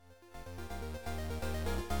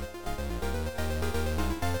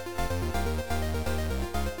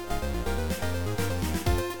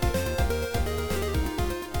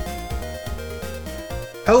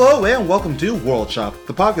Hello and welcome to World Shop,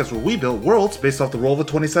 the podcast where we build worlds based off the roll of a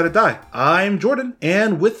 20-sided die. I'm Jordan,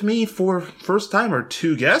 and with me for first time are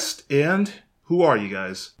two guests, and who are you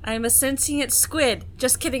guys? I'm a sentient squid.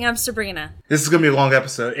 Just kidding, I'm Sabrina. This is going to be a long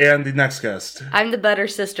episode, and the next guest. I'm the better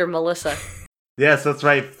sister, Melissa. Yes, that's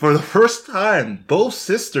right. For the first time, both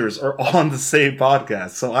sisters are on the same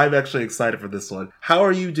podcast, so I'm actually excited for this one. How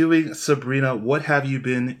are you doing, Sabrina? What have you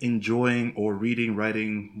been enjoying or reading,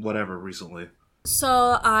 writing, whatever recently?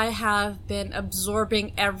 So I have been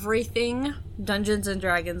absorbing everything Dungeons &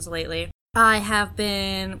 Dragons lately. I have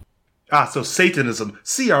been... So Satanism.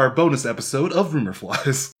 See our bonus episode of Rumor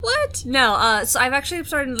Flies. What? No, so I've actually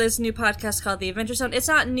started this new podcast called The Adventure Zone. It's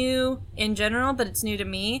not new in general, but it's new to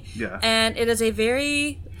me. Yeah. And it is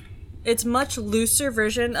it's much looser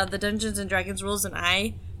version of the Dungeons & Dragons rules than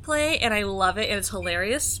I play, and I love it, and it's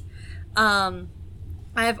hilarious.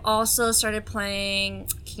 I have also started playing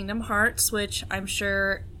Kingdom Hearts, which I'm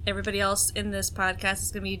sure everybody else in this podcast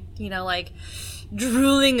is going to be,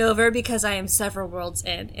 drooling over because I am several worlds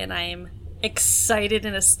in, and I am excited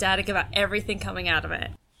and ecstatic about everything coming out of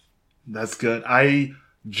it. That's good. I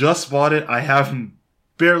just bought it. I haven't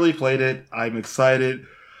barely played it. I'm excited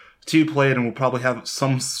to play it, and we'll probably have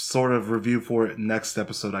some sort of review for it next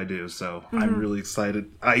episode I do, so I'm really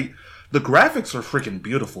excited. The graphics are freaking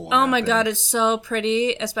beautiful. Oh my god, it's so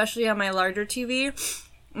pretty, especially on my larger TV.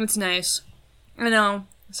 It's nice. I know.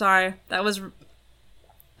 Sorry, that was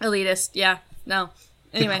elitist. Yeah, no.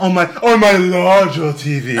 Anyway. On my larger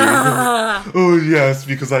TV. Oh yes,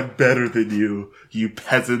 because I'm better than you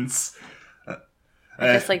peasants.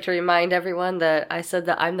 I'd just like to remind everyone that I said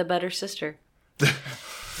that I'm the better sister.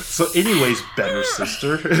 So anyways, better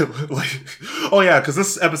sister. Because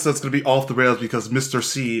this episode's going to be off the rails because Mr.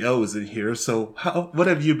 CEO is in here. So what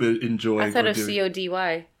have you been enjoying? I thought of CODY.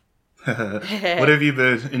 What have you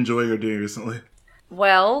been enjoying or doing recently?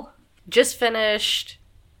 Well, just finished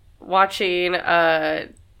watching the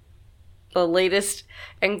latest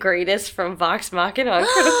and greatest from Vox Machina on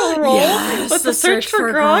Critical Role with the Search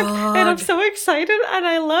for Grog. And I'm so excited, and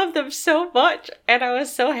I love them so much. And I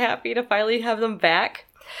was so happy to finally have them back.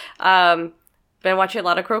 Been watching a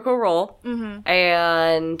lot of Critical Role,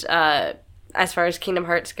 and as far as Kingdom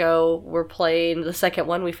Hearts go, we're playing the second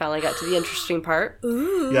one. We finally got to the interesting part.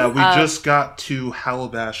 Ooh. Yeah, we just got to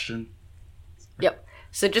Halabastion. Yep.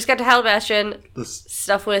 So just got to Halabastion.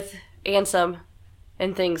 Stuff with Ansem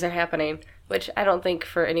and things are happening, which I don't think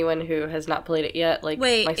for anyone who has not played it yet, like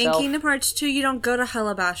myself. In Kingdom Hearts 2, you don't go to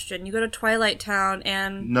Halabastion. You go to Twilight Town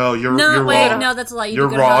and... No, you're wrong. No, that's a lie. You're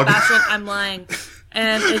do go wrong. to Halabastion. I'm lying.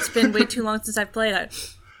 And it's been way too long since I've played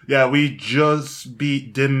it. Yeah, we just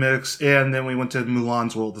beat Dim Mix, and then we went to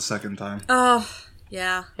Mulan's World the second time. Oh,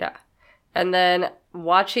 yeah. Yeah. And then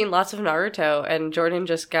watching lots of Naruto, and Jordan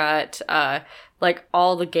just got,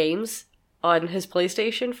 all the games on his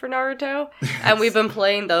PlayStation for Naruto, and we've been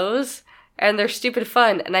playing those, and they're stupid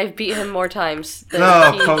fun, and I've beat him more times than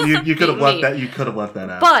you could have left that. You could have left that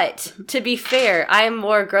out. But, to be fair, I am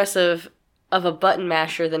more aggressive of a button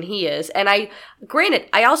masher than he is. And I try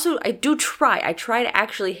to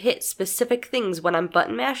actually hit specific things when I'm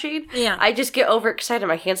button mashing. Yeah. I just get overexcited.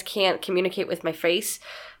 My hands can't communicate with my face,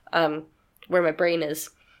 where my brain is.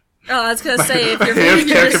 Oh, I was going to say, if you're going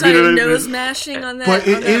to start nose mashing on that. But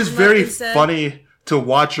it is very funny to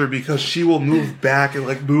watch her because she will move back and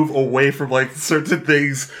move away from certain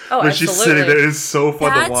things when she's sitting there. It's so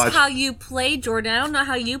fun to watch. That's how you play, Jordan. I don't know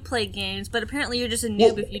how you play games, but apparently you're just a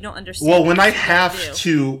noob if you don't understand. Well, when I have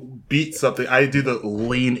to beat something, I do the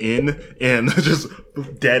lean in and just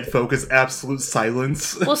dead focus, absolute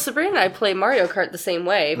silence. Well, Sabrina and I play Mario Kart the same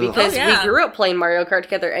way because we grew up playing Mario Kart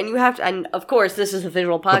together, and you have to, and of course this is a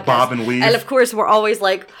visual podcast. The bob and weave. And of course we're always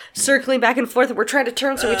circling back and forth, and we're trying to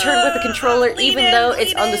turn, so we turn with the controller, even though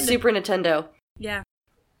it's on the Super Nintendo. Yeah.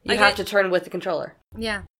 You have to turn with the controller.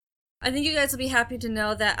 Yeah. I think you guys will be happy to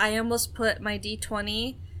know that I almost put my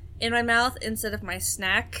D20 in my mouth instead of my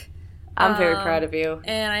snack. I'm very proud of you.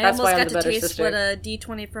 And I That's almost why got to taste what a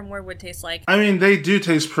D20 from Word would taste like. I mean, they do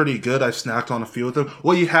taste pretty good. I've snacked on a few of them.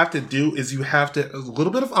 What you have to do is a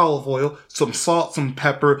little bit of olive oil, some salt, some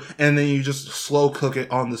pepper, and then you just slow cook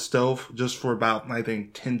it on the stove just for about, I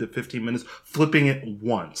think, 10 to 15 minutes, flipping it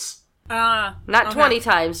once. Not 20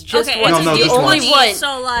 times, just once. No, you just only once. want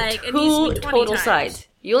so it needs to two be 20 total times. sides.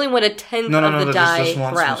 You only want a tenth of the die just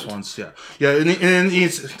once, brown. Just once, yeah. Yeah, and it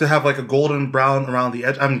needs to have a golden brown around the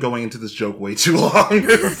edge. I'm going into this joke way too long.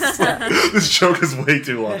 This joke is way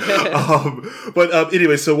too long.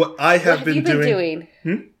 Anyway, so what I have been doing...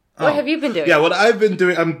 What have you been doing? Yeah, what I've been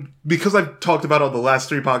doing, because I've talked about it on the last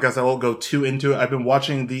 3 podcasts, I won't go too into it. I've been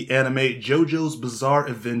watching the anime JoJo's Bizarre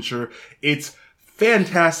Adventure. It's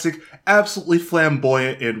fantastic, absolutely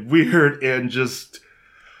flamboyant and weird, and just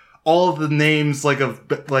all of the names like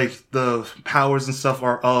the powers and stuff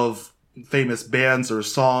are of famous bands or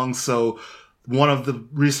songs. So one of the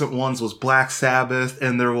recent ones was Black Sabbath,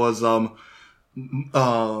 and there was Man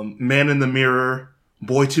in the Mirror,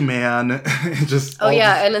 Boy to Man, just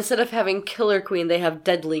and instead of having Killer Queen, they have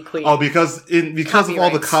Deadly Queen. Oh, because of all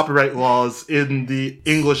the copyright laws in the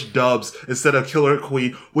English dubs, instead of Killer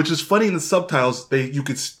Queen, which is funny in the subtitles, you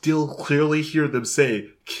could still clearly hear them say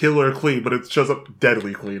Killer Queen, but it shows up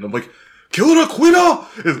Deadly Queen. I'm like, Killer Queen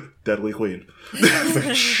is Deadly Queen.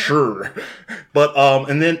 Like, sure. But,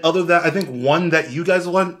 and then other than that, I think one that you guys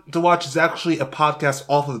want to watch is actually a podcast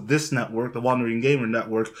off of this network, the Wandering Gamer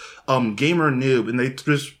Network, Gamer Noob, and they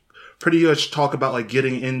just pretty much talk about, like,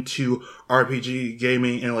 getting into RPG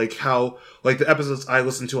gaming and, like, how, like, the episodes I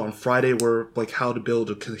listened to on Friday were, like, how to build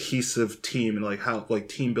a cohesive team and, like, how, like,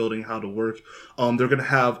 team building, how to work. They're gonna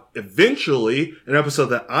have, eventually, an episode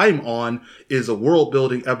that I'm on is a world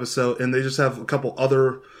building episode, and they just have a couple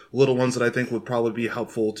other little ones that I think would probably be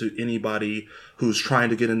helpful to anybody who's trying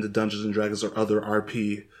to get into Dungeons and Dragons or other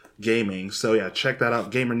RP gaming. So yeah, check that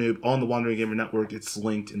out. Gamer Noob on the Wandering Gamer Network. It's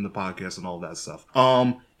linked in the podcast and all that stuff.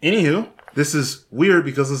 Anywho, this is weird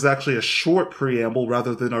because this is actually a short preamble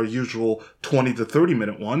rather than our usual 20 to 30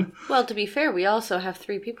 minute one. Well, to be fair, we also have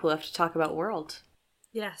 3 people who have to talk about World.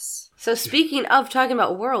 Yes. So speaking of talking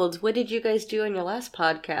about Worlds, what did you guys do on your last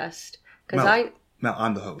podcast? Because Now,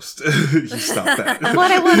 I'm the host. You stop that.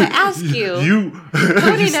 But I want to ask you.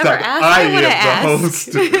 Cody never asked. I want to ask.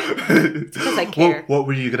 Because I care. What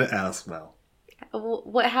were you going to ask, Mel?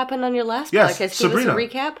 What happened on your last podcast? Can Sabrina, you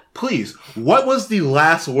give us a recap? Please. What was the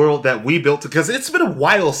last world that we built? Because it's been a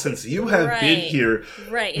while since you have been here.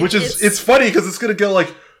 Right. Which it's funny because it's going to go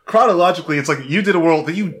like, chronologically, it's like you did a world,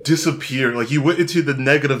 then you disappeared. Like you went into the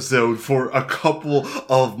negative zone for a couple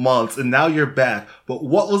of months, and now you're back. But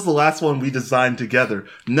what was the last one we designed together?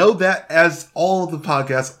 Know that as all of the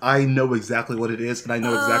podcasts, I know exactly what it is, and I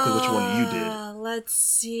know exactly which one you did. Let's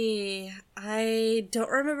see. I don't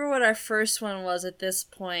remember what our first one was at this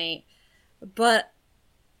point, but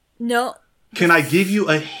no. Can I give you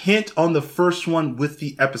a hint on the first one with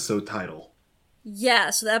the episode title? Yeah,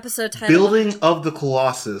 so the episode title... Building of the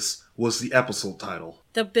Colossus was the episode title.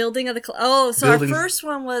 The Building of the... our first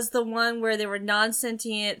one was the one where there were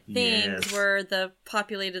non-sentient things where the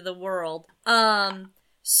populated the world.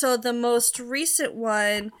 So the most recent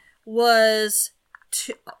one was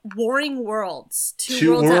Warring Worlds.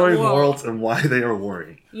 Two warring worlds and why they are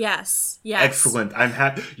warring. Yes. Excellent. I'm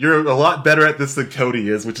happy. You're a lot better at this than Cody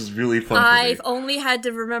is, which is really fun for me. I've only had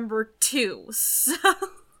to remember 2, so...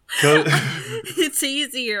 It's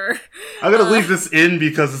easier. I'm gonna leave this in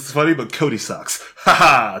because it's funny, but Cody sucks.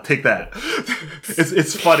 Haha, take that.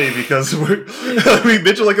 It's funny because we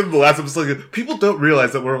mentioned like in the last episode, like, people don't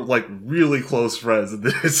realize that we're like really close friends, and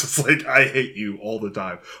then it's just like I hate you all the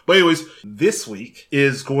time. But anyways, this week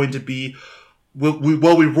is going to be we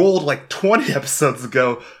rolled like 20 episodes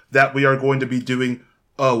ago that we are going to be doing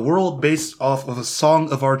a world based off of a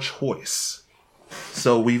song of our choice.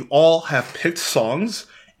 So we all have picked songs.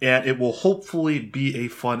 And it will hopefully be a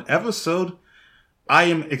fun episode. I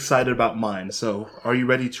am excited about mine. So, are you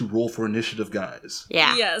ready to roll for initiative, guys?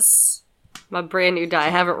 Yeah. Yes. My brand new die. I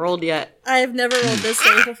haven't rolled yet. I have never rolled this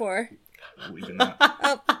way before. Even that.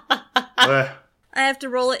 I have to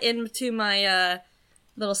roll it into my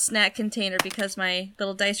little snack container because my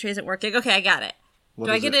little dice tray isn't working. Okay, I got it. Do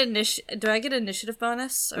I get an initiative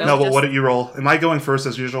bonus? No, but what did you roll? Am I going first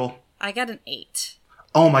as usual? I got an 8.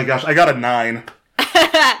 Oh my gosh, I got a 9.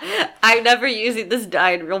 I'm never using this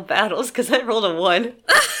die in real battles because I rolled a 1.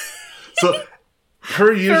 So,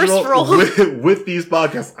 per usual, with these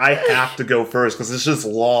podcasts, I have to go first because it's just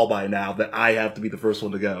law by now that I have to be the first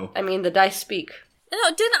one to go. I mean, the dice speak. No,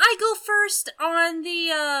 didn't I go first on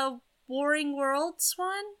the Warring Worlds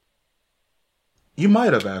one? You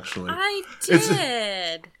might have, actually. I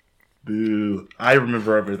did. Boo. I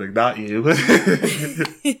remember everything, not you.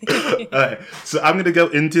 Alright, so I'm going to go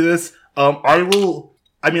into this. I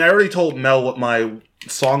already told Mel what my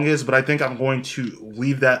song is, but I think I'm going to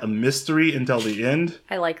leave that a mystery until the end.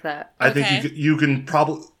 I like that. I think you can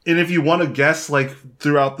probably, and if you want to guess, like,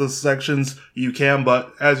 throughout the sections, you can,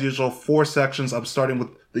 but as usual, 4 sections, I'm starting with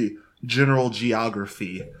the general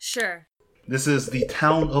geography. Sure. This is the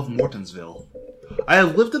town of Mortonsville. I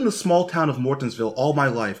have lived in the small town of Mortonsville all my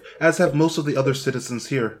life, as have most of the other citizens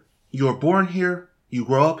here. You are born here, you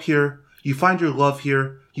grow up here, you find your love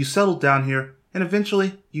here, you settle down here, and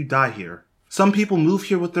eventually, you die here. Some people move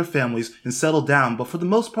here with their families and settle down, but for the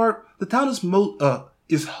most part, the town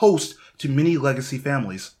is host to many legacy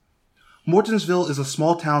families. Mortonsville is a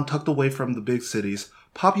small town tucked away from the big cities.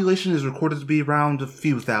 Population is recorded to be around a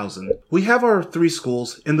few thousand. We have our 3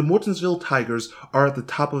 schools, and the Mortonsville Tigers are at the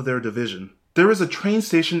top of their division. There is a train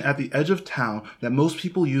station at the edge of town that most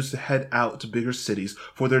people use to head out to bigger cities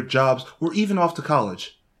for their jobs or even off to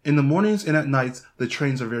college. In the mornings and at nights, the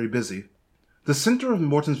trains are very busy. The center of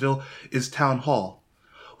Mortonsville is Town Hall.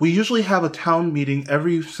 We usually have a town meeting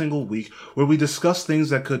every single week where we discuss things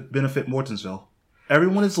that could benefit Mortonsville.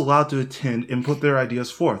 Everyone is allowed to attend and put their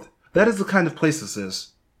ideas forth. That is the kind of place this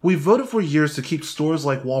is. We voted for years to keep stores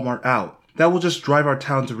like Walmart out. That will just drive our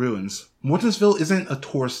town to ruins. Mortonsville isn't a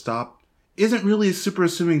tourist stop. Isn't really a super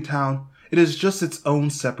assuming town. It is just its own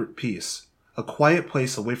separate piece. A quiet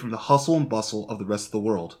place away from the hustle and bustle of the rest of the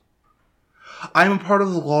world. I am a part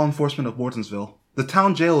of the law enforcement of Mortonsville. The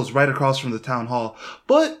town jail is right across from the town hall,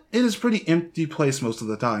 but it is a pretty empty place most of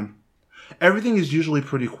the time. Everything is usually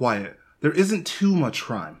pretty quiet. There isn't too much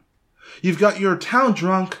crime. You've got your town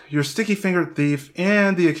drunk, your sticky-fingered thief,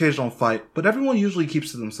 and the occasional fight, but everyone usually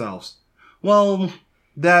keeps to themselves. Well,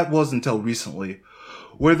 that was until recently,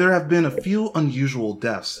 where there have been a few unusual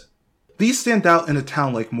deaths. These stand out in a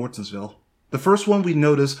town like Mortonsville. The first one we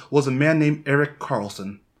noticed was a man named Eric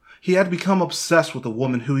Carlson. He had become obsessed with a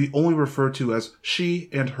woman who he only referred to as she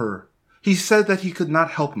and her. He said that he could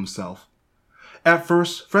not help himself. At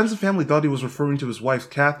first, friends and family thought he was referring to his wife,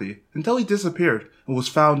 Kathy, until he disappeared and was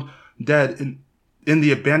found dead in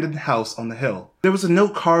the abandoned house on the hill. There was a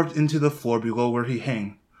note carved into the floor below where he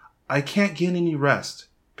hung. I can't get any rest.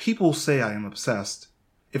 People say I am obsessed.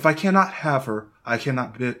 If I cannot have her, I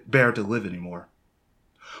cannot bear to live anymore.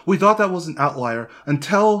 We thought that was an outlier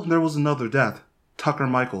until there was another death, Tucker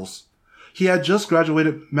Michaels. He had just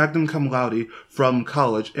graduated magna cum laude from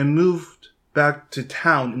college and moved back to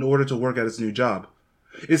town in order to work at his new job.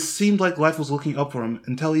 It seemed like life was looking up for him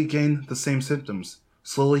until he gained the same symptoms.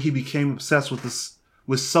 Slowly he became obsessed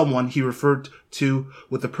with someone he referred to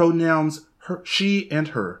with the pronouns her, she, and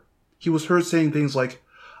her. He was heard saying things like,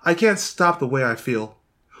 I can't stop the way I feel.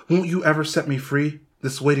 Won't you ever set me free?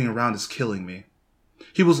 This waiting around is killing me.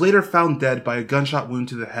 He was later found dead by a gunshot wound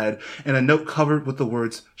to the head and a note covered with the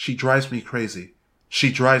words, she drives me crazy.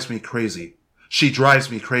 She drives me crazy. She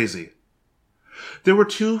drives me crazy. There were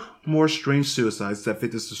 2 more strange suicides that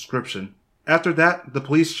fit this description. After that, the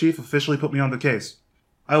police chief officially put me on the case.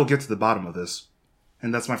 I will get to the bottom of this.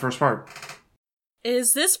 And that's my first part.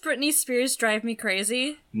 Is this Britney Spears Drive Me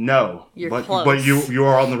Crazy? No. You're close. But you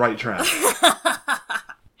are on the right track.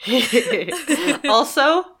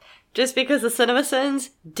 Also, just because the cinema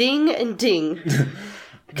sins, ding and ding.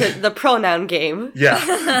 Because the pronoun game.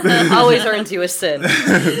 Yeah. Always earns you a sin.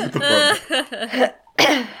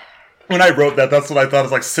 When I wrote that, that's what I thought. I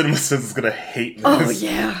was like, CinemaSins is gonna hate this. Oh,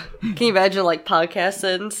 yeah. Can you imagine, like, podcast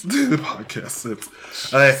sins? The podcast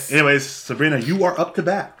sins. Anyways, Sabrina, you are up to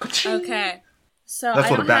bat. Okay. So That's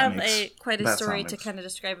I what don't a bat have makes. quite a Bat story sound to makes. kind of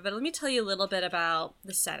describe it, but let me tell you a little bit about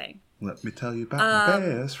the setting. Let me tell you about my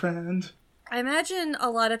best friend. I imagine a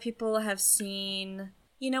lot of people have seen...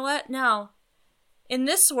 You know what? No. In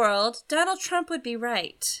this world, Donald Trump would be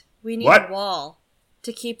right. We need What? a wall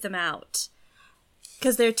to keep them out.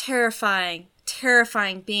 Because they're terrifying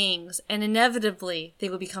beings, and inevitably they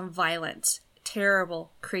will become violent,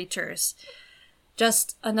 terrible creatures.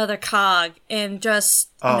 Just another cog, and just,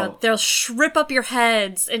 they'll rip up your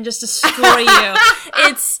heads and just destroy you.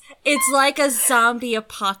 It's like a zombie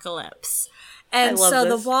apocalypse. And so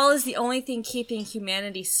the wall is the only thing keeping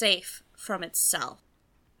humanity safe from itself.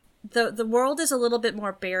 The world is a little bit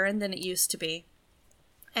more barren than it used to be,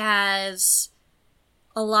 as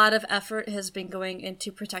a lot of effort has been going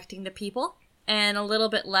into protecting the people, and a little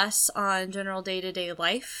bit less on general day-to-day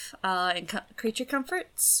life and creature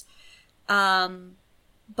comforts.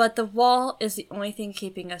 But the wall is the only thing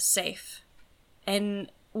keeping us safe.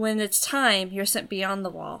 And when it's time, you're sent beyond the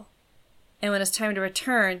wall. And when it's time to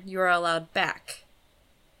return, you are allowed back.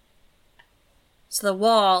 So the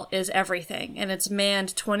wall is everything, and it's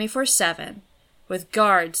manned 24/7 with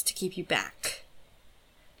guards to keep you back.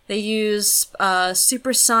 They use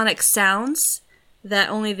supersonic sounds that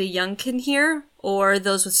only the young can hear, or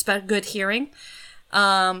those with good hearing,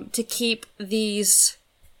 to keep these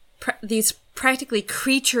practically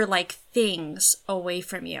creature-like things away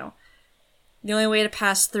from you. The only way to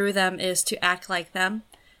pass through them is to act like them,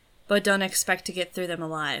 but don't expect to get through them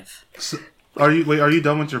alive. So, are you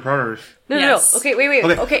done with your part? No. Okay, wait.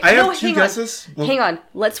 Okay, I have 2 guesses. Well, hang on.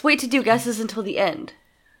 Let's wait to do guesses until the end.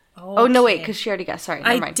 Okay. Oh, no, wait, because she already guessed. Sorry,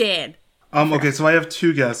 never mind. I did. Okay, so I have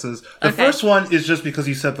 2 guesses. The first one is just because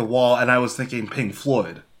you said the wall, and I was thinking Pink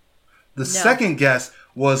Floyd. The second guess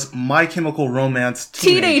was My Chemical Romance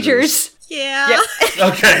Teenagers. Yeah.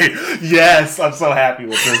 Okay. Yes, I'm so happy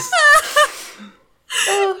with this.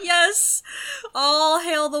 Yes. All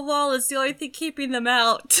hail the wall is the only thing keeping them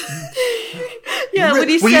out. Yeah, when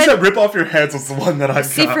you said rip off your heads was the one that I got.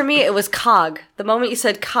 See, for me, it was Cog. The moment you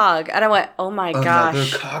said Cog, and I went, oh my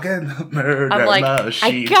gosh. Cog in the murder I'm like,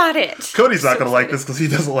 machine. I got it. Cody's not going to like this because he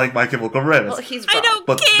doesn't like My Chemical Romance. Well, he's wrong. I don't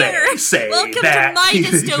But care. they say Welcome that to my he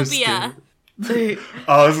dystopia.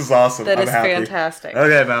 Oh, this is awesome. That I'm is happy. fantastic.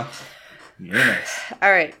 Okay, Mel. You're next.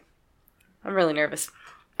 All right. I'm really nervous.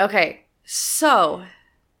 Okay, so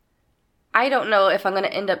I don't know if I'm going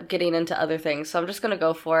to end up getting into other things, so I'm just going to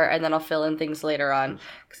go for it, and then I'll fill in things later on.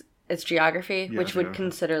 It's geography, Yeah, which would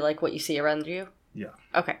consider like what you see around you. Yeah.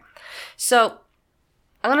 Okay, so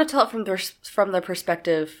I'm going to tell it from the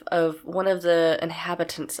perspective of one of the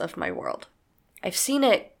inhabitants of my world. I've seen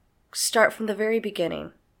it start from the very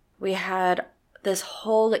beginning. We had this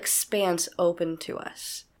whole expanse open to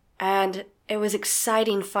us, and it was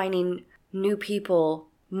exciting finding new people,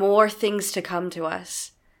 more things to come to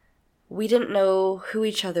us. We didn't know who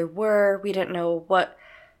each other were. We didn't know what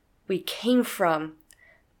we came from.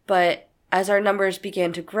 But as our numbers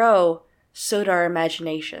began to grow, so did our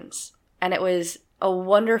imaginations. And it was a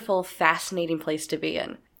wonderful, fascinating place to be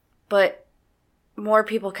in. But more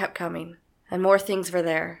people kept coming, and more things were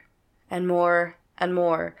there, and more and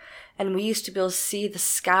more. And we used to be able to see the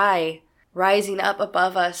sky rising up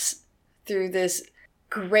above us through this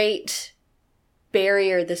great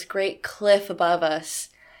barrier, this great cliff above us.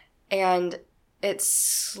 And it's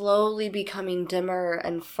slowly becoming dimmer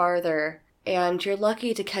and farther. And you're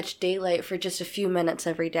lucky to catch daylight for just a few minutes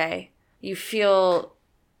every day. You feel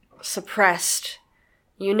suppressed.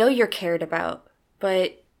 You know you're cared about,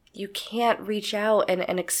 but you can't reach out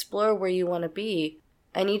and explore where you want to be.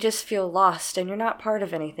 And you just feel lost, and you're not part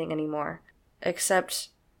of anything anymore. Except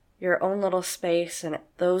your own little space and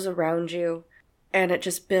those around you. And it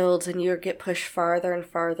just builds, and you get pushed farther and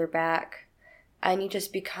farther back. And you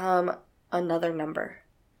just become another number.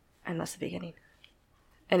 And that's the beginning.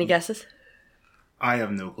 Any guesses? I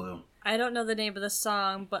have no clue. I don't know the name of the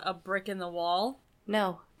song, but A Brick in the Wall.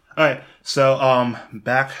 No. Alright, so,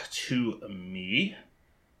 back to me.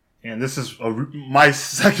 And this is, my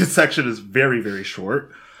second section is very, very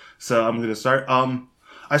short. So I'm going to start.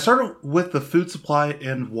 I started with the food supply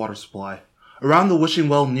and water supply. Around the wishing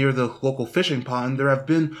well near the local fishing pond, there have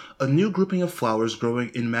been a new grouping of flowers growing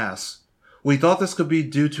en masse. We thought this could be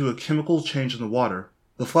due to a chemical change in the water.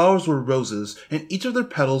 The flowers were roses, and each of their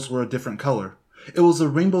petals were a different color. It was a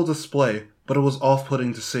rainbow display, but it was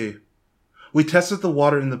off-putting to see. We tested the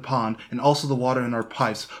water in the pond and also the water in our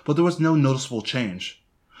pipes, but there was no noticeable change.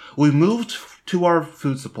 We moved to our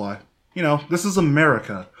food supply. You know, this is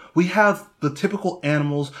America. We have the typical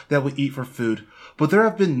animals that we eat for food, but there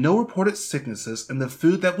have been no reported sicknesses, and the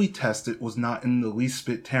food that we tested was not in the least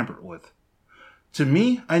bit tampered with. To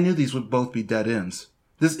me, I knew these would both be dead ends.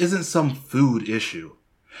 This isn't some food issue.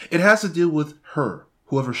 It has to do with her,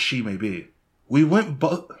 whoever she may be. We went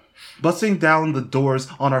busting down the doors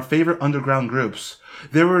on our favorite underground groups.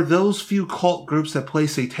 There were those few cult groups that play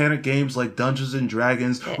satanic games like Dungeons and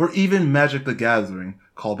Dragons or even Magic the Gathering.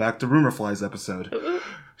 Call back to Rumorflies episode.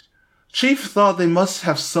 Chief thought they must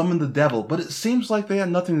have summoned the devil, but it seems like they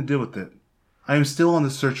had nothing to do with it. I am still on the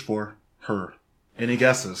search for her. Any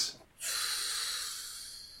guesses?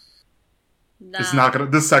 No.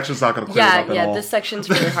 This section's not gonna clear it up at all. Yeah, this section's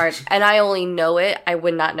really hard. And I only know it. I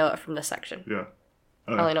would not know it from this section. Yeah.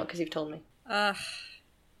 I only know it because you've told me. No,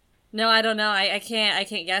 I don't know. I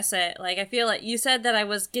can't guess it. Like, I feel like you said that I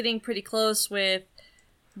was getting pretty close with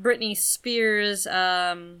Britney Spears,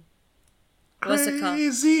 what's it called?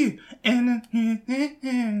 Crazy. I'm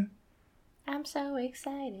so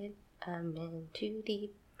excited. I'm in too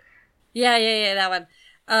deep. Yeah, that one.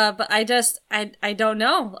 But I don't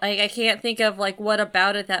know. Like, I can't think of, like, what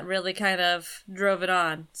about it that really kind of drove it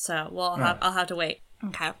on. So, well, I'll have to wait.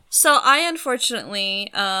 Okay. So, I unfortunately,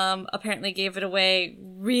 apparently gave it away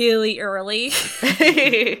really early.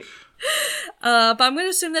 But I'm going to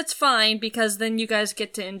assume that's fine, because then you guys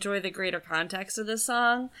get to enjoy the greater context of this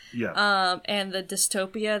song. Yeah. And the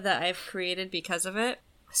dystopia that I've created because of it.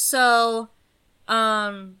 So,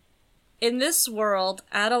 in this world,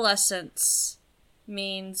 adolescence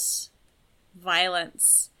means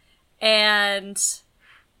violence, and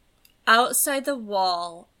outside the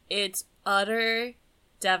wall, it's utter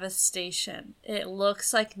devastation. It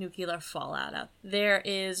looks like nuclear fallout out. There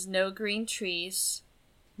is no green trees,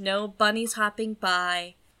 no bunnies hopping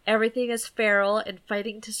by. Everything is feral and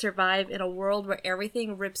fighting to survive in a world where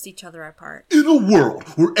everything rips each other apart. In a world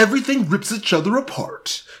where everything rips each other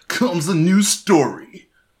apart comes a new story.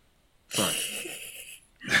 Sorry.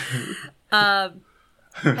 And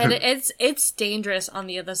it's dangerous on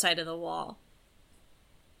the other side of the wall.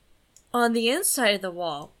 On the inside of the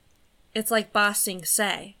wall, it's like Ba Sing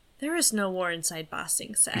Se. There is no war inside Ba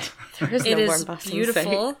Sing Se. There is no war in Ba Sing Se.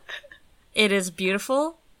 Beautiful. It is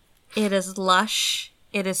beautiful. It is lush.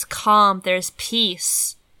 It is calm. There's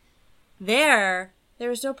peace.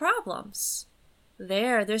 There's no problems.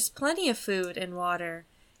 There's plenty of food and water.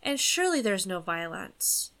 And surely there's no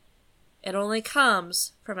violence. It only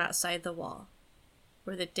comes from outside the wall,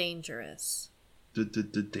 where the danger is.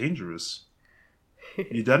 Dangerous?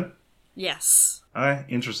 You done? Yes. Alright,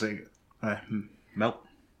 interesting. Mel?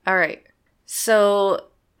 Alright. So,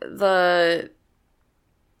 the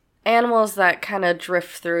animals that kind of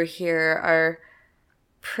drift through here are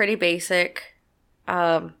pretty basic.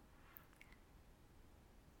 It's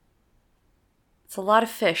a lot of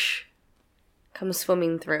fish come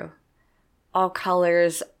swimming through. All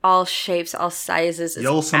colors, all shapes, all sizes. It's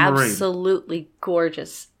Yellow submarine. Absolutely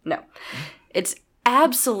gorgeous. No. It's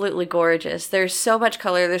absolutely gorgeous. There's so much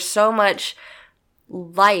color. There's so much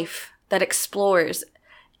life that explores.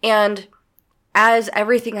 And as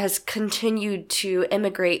everything has continued to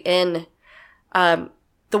immigrate in, the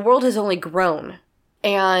world has only grown.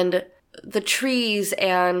 And the trees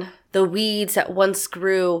and the weeds that once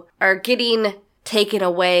grew are getting taken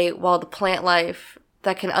away, while the plant life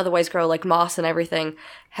that can otherwise grow, like moss and everything,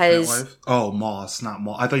 has... Oh, moss, not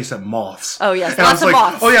moth. I thought you said moths. Oh, yes, and lots of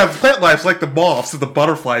moths. Oh, yeah, plant life's like the moths, the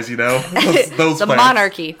butterflies, you know? Those the plants.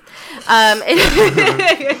 monarchy.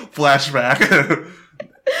 Flashback.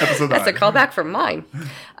 Episode 9. That's a callback from mine.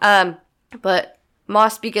 But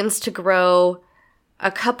moss begins to grow.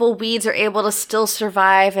 A couple weeds are able to still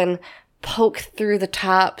survive and poke through the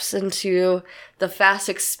tops into the vast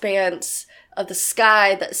expanse of the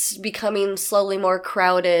sky that's becoming slowly more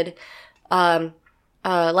crowded. Like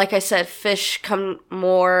I said, fish come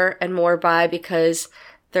more and more by because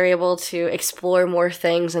they're able to explore more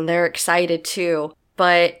things and they're excited too.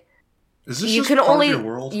 But is this you just can part only of your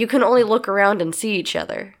world? you can only look around and see each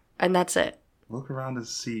other, and that's it. Look around and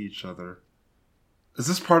see each other. Is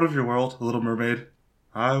this part of your world, Little Mermaid?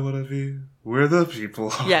 I wanna be where the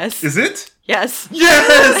people are. Yes. Is it? Yes.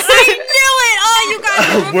 Yes! I knew it! Oh, you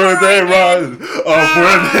guys Where they run,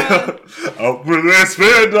 where they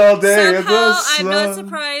spend all day in the Somehow, sun. I'm not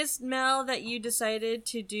surprised, Mel, that you decided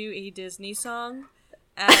to do a Disney song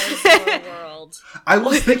as your world. I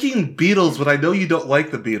was thinking Beatles, but I know you don't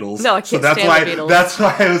like the Beatles. No, I can't that's stand why, the Beatles. That's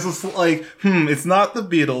why I was just like, it's not the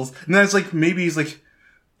Beatles. And then it's like, maybe he's like,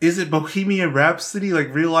 is it Bohemian Rhapsody,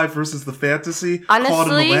 like real life versus the fantasy? Honestly, called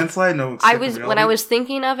in the landslide? No, it's when I was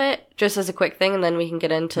thinking of it, just as a quick thing, and then we can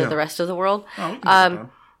get into the rest of the world. Oh, we can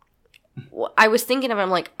I was thinking of it, I'm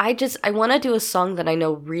like, I want to do a song that I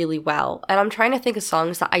know really well. And I'm trying to think of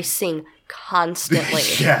songs that I sing constantly.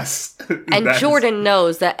 Yes. And Jordan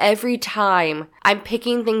knows that every time I'm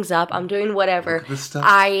picking things up, I'm doing whatever,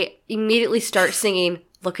 I immediately start singing,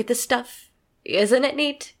 "Look at this stuff. Isn't it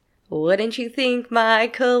neat? Wouldn't you think my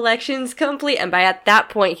collection's complete?" And by at that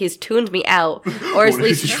point, he's tuned me out, or at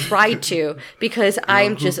least tried to, because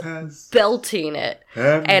I'm just belting it.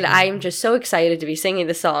 And I'm just so excited to be singing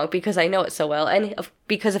the song because I know it so well. And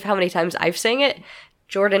because of how many times I've sang it,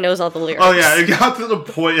 Jordan knows all the lyrics. Oh yeah, it got to the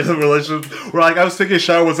point in the relationship where like I was taking a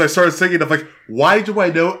shower once I started singing. I'm like, why do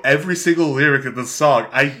I know every single lyric of this song?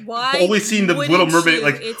 I've only seen the Little Mermaid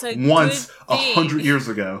like once 100 years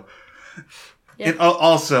ago. And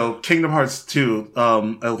also, Kingdom Hearts 2,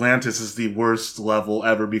 Atlantis is the worst level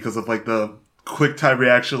ever because of, like, the quick time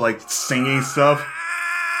reaction, like, singing stuff.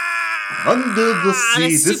 Under the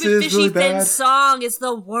sea, this is really bad. Thin song is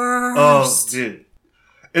the worst. Oh, dude.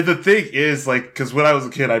 And the thing is, like, because when I was a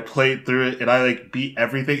kid, I played through it, and I, like, beat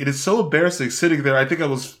everything. It is so embarrassing sitting there. I think I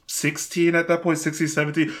was 16 at that point, 16,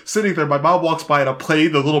 17. Sitting there, my mom walks by, and I'm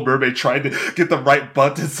playing The Little Mermaid, trying to get the right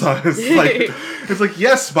buttons on. It's like,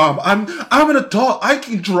 yes, Mom, I'm an adult. I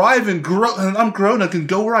can drive and grow, and I'm grown. I can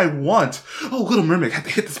go where I want. Oh, Little Mermaid, I have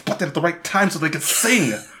to hit this button at the right time so they can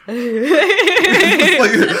sing.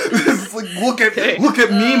 it's like, look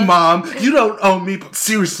at me, Mom. You don't own me, but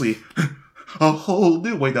seriously. A whole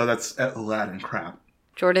new... Wait, no, that's Aladdin crap.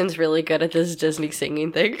 Jordan's really good at this Disney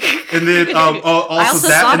singing thing. And then, also I also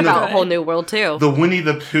that thought about A Whole New World, too. The Winnie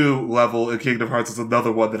the Pooh level in Kingdom Hearts is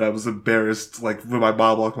another one that I was embarrassed, like, when my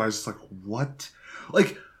mom walked by, I was just like, what?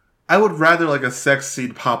 Like, I would rather, like, a sex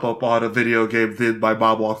scene pop up on a video game than my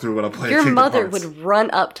mom walk through when I'm playing Kingdom Hearts. Your mother would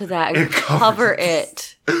run up to that and cover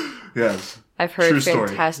it. Yes. I've heard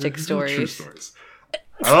fantastic stories. True stories.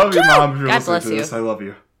 I love you, Mom, if you're God listening bless to you. this. I love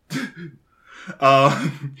you.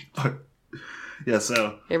 But yeah,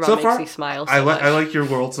 so your mom so makes far, me smile so I much. like your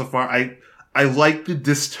world so far. I like the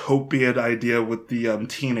dystopian idea with the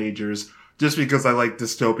teenagers, just because I like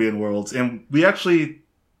dystopian worlds. And we actually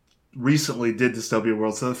recently did dystopian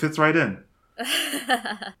worlds, so it fits right in.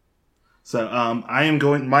 So,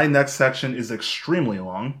 my next section is extremely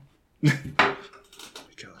long.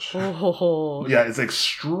 Gosh. Oh. Yeah, it's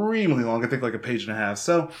extremely long. I think like a page and a half.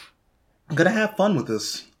 So, I'm gonna have fun with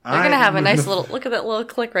this. We're gonna have a nice little, look at that little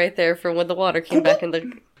click right there from when the water came back in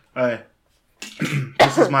the... Alright.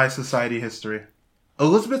 This is my society history.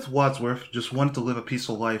 Elizabeth Wadsworth just wanted to live a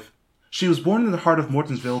peaceful life. She was born in the heart of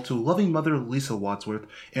Mortonsville to loving mother Lisa Wadsworth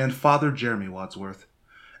and father Jeremy Wadsworth.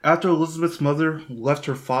 After Elizabeth's mother left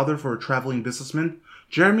her father for a traveling businessman,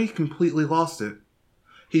 Jeremy completely lost it.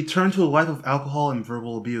 He turned to a life of alcohol and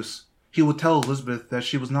verbal abuse. He would tell Elizabeth that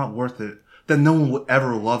she was not worth it, that no one would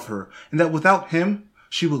ever love her, and that without him,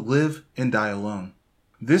 she would live and die alone.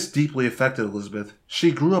 This deeply affected Elizabeth.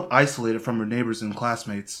 She grew up isolated from her neighbors and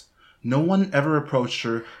classmates. No one ever approached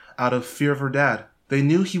her out of fear of her dad. They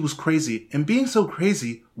knew he was crazy, and being so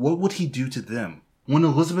crazy, what would he do to them? When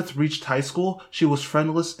Elizabeth reached high school, she was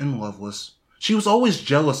friendless and loveless. She was always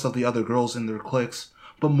jealous of the other girls in their cliques,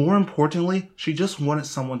 but more importantly, she just wanted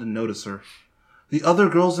someone to notice her. The other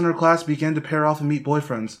girls in her class began to pair off and meet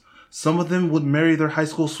boyfriends. Some of them would marry their high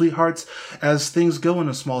school sweethearts, as things go in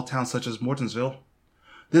a small town such as Mortonsville.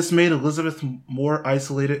 This made Elizabeth more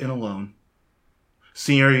isolated and alone.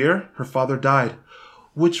 Senior year, her father died,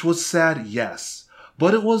 which was sad, yes,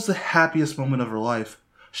 but it was the happiest moment of her life.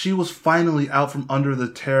 She was finally out from under the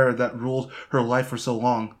terror that ruled her life for so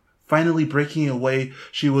long. Finally breaking away,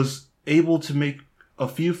 she was able to make a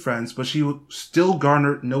few friends, but she still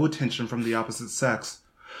garnered no attention from the opposite sex.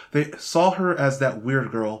 They saw her as that weird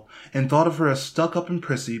girl, and thought of her as stuck up and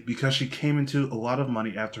prissy because she came into a lot of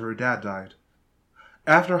money after her dad died.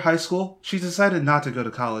 After high school, she decided not to go to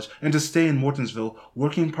college and to stay in Mortonsville,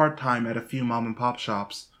 working part-time at a few mom-and-pop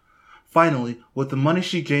shops. Finally, with the money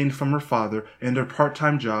she gained from her father and her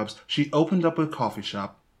part-time jobs, she opened up a coffee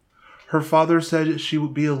shop. Her father said she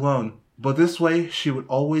would be alone, but this way she would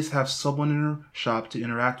always have someone in her shop to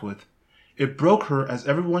interact with. It broke her as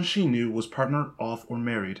everyone she knew was partnered off or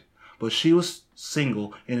married, but she was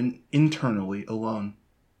single and internally alone.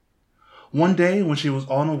 One day, when she was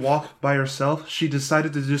on a walk by herself, she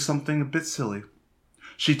decided to do something a bit silly.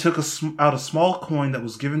 She took out a small coin that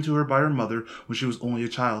was given to her by her mother when she was only a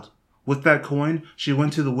child. With that coin, she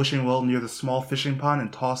went to the wishing well near the small fishing pond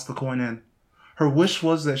and tossed the coin in. Her wish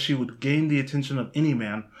was that she would gain the attention of any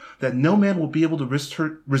man, that no man would be able to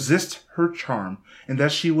resist her charm, and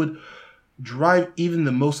that she would drive even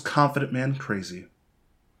the most confident man crazy.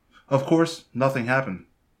 Of course, nothing happened.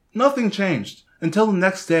 Nothing changed, until the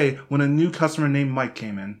next day when a new customer named Mike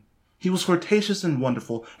came in. He was flirtatious and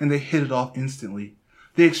wonderful, and they hit it off instantly.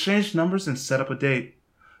 They exchanged numbers and set up a date.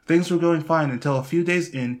 Things were going fine until a few days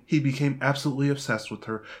in, he became absolutely obsessed with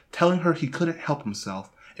her, telling her he couldn't help himself,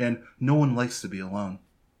 and no one likes to be alone.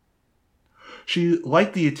 She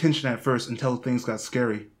liked the attention at first until things got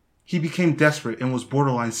scary. He became desperate and was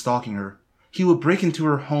borderline stalking her. He would break into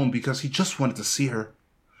her home because he just wanted to see her.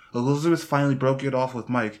 Elizabeth finally broke it off with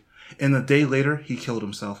Mike, and a day later he killed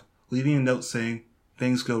himself, leaving a note saying,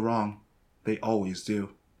 "Things go wrong. They always do.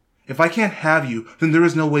 If I can't have you, then there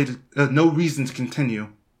is no reason to continue."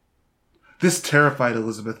 This terrified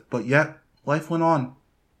Elizabeth, but yet, life went on.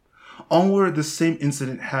 Onward, the same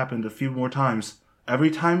incident happened a few more times. Every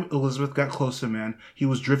time Elizabeth got close to a man, he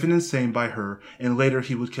was driven insane by her, and later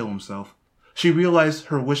he would kill himself. She realized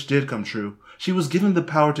her wish did come true. She was given the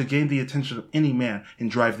power to gain the attention of any man and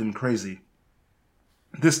drive them crazy.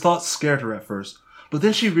 This thought scared her at first, but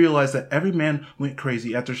then she realized that every man went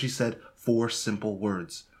crazy after she said 4 simple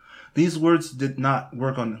words. These words did not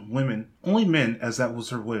work on women, only men, as that was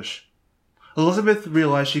her wish. Elizabeth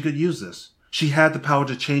realized she could use this. She had the power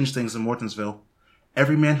to change things in Mortonsville.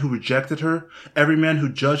 Every man who rejected her, every man who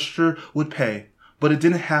judged her would pay, but it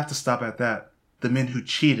didn't have to stop at that. The men who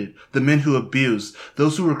cheated, the men who abused,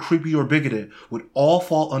 those who were creepy or bigoted would all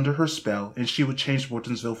fall under her spell, and she would change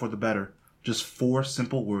Mortonsville for the better. Just 4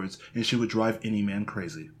 simple words, and she would drive any man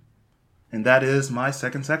crazy. And that is my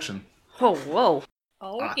second section. Oh, whoa.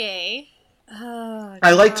 Okay.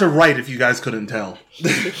 I like to write, if you guys couldn't tell.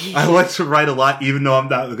 I like to write a lot, even though I'm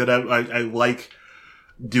not good at it. I like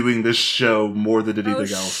doing this show more than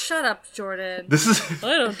anything else. Shut up, Jordan. This is...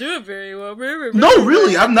 I don't do it very well. No,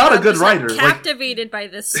 really, I'm not a good writer. Captivated by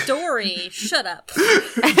this story. Shut up.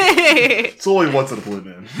 It's only once in a blue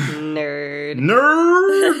moon.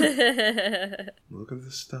 Nerd. Look at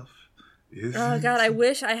this stuff. Oh god, I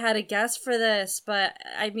wish I had a guess for this, but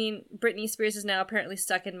I mean, Britney Spears is now apparently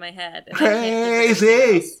stuck in my head.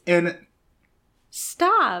 Crazy! And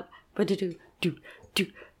stop.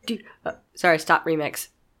 Sorry, stop remix.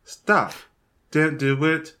 Stop. Didn't do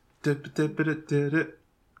it. This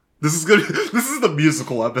is good. This is the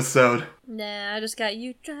musical episode. Nah, I just got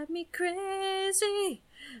You Drive Me Crazy.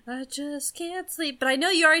 I just can't sleep. But I know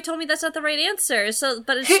you already told me that's not the right answer. So,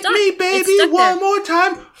 but it's Hit stuck. me, baby, one more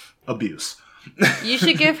time. Abuse. You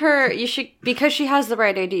should give her, because she has the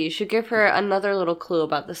right ID, you should give her another little clue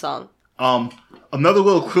about the song. Another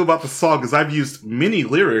little clue about the song is I've used many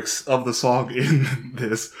lyrics of the song in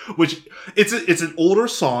this, which it's an older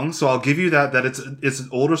song, so I'll give you that it's an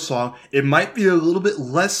older song. It might be a little bit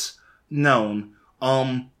less known,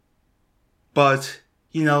 but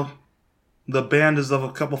you know, the band is of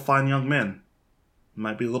a couple fine young men. It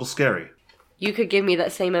might be a little scary. You could give me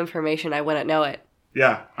that same information, I wouldn't know it.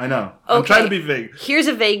 Yeah, I know. Okay. I'm trying to be vague. Here's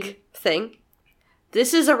a vague thing.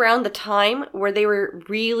 This is around the time where they were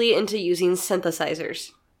really into using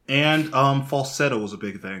synthesizers. And falsetto was a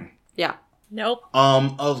big thing. Yeah. Nope.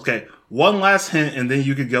 Okay. One last hint, and then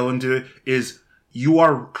you could go into it, is you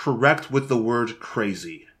are correct with the word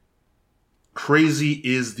crazy. Crazy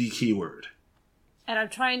is the keyword. And I'm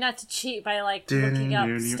trying not to cheat by looking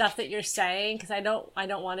up stuff that you're saying because I don't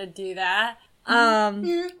want to do that.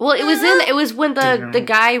 Well, it was when the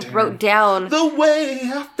guy wrote down the way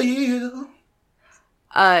I feel.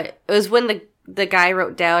 It was when the guy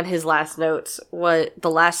wrote down his last notes. What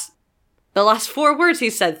the last 4 words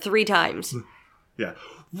he said 3 times. Yeah.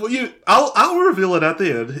 Well, I'll reveal it at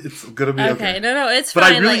the end. It's gonna be okay. No, it's but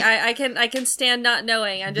fine. I can stand not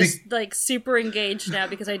knowing. I'm just super engaged now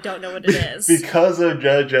because I don't know what it is. Because of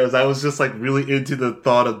JoJo's, I was just really into the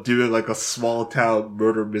thought of doing a small town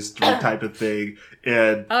murder mystery type of thing.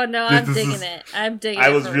 And oh no, I'm digging it. I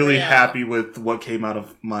was really happy with what came out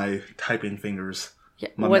of my typing fingers. Yeah,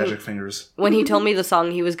 my magic fingers. When he told me the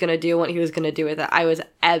song he was gonna do, what he was gonna do with it, I was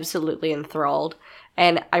absolutely enthralled.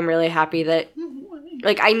 And I'm really happy that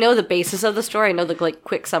I know the basis of the story, I know the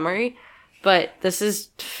quick summary, but this is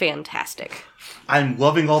fantastic. I'm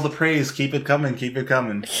loving all the praise. Keep it coming. Keep it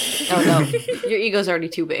coming. Oh no, your ego's already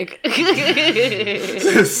too big.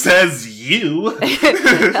 Says you.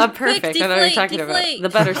 Perfect. I know what you're talking about. The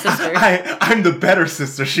better sister. I'm the better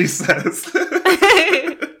sister, she says.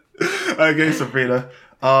 Okay, Sabrina.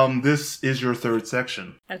 This is your third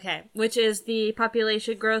section. Okay, which is the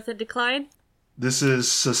population growth and decline? This is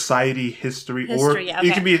society, history, or yeah, okay.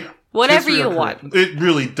 It can be whatever you want. It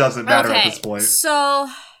really doesn't matter at this point. So,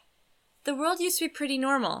 the world used to be pretty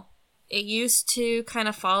normal. It used to kind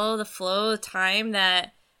of follow the flow of time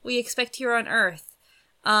that we expect here on Earth.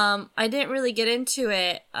 I didn't really get into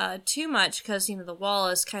it too much because, the wall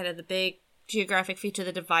is kind of the big geographic feature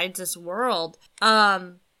that divides this world.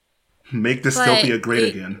 Make dystopia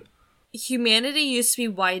great again. Humanity used to be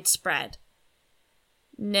widespread.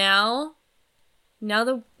 Now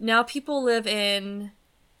people live in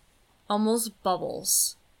almost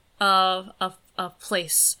bubbles of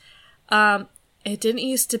place. It didn't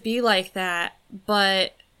used to be like that,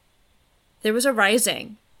 but there was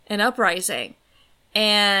an uprising,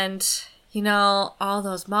 and all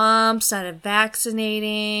those moms started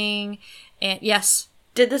vaccinating, and yes.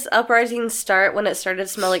 Did this uprising start when it started to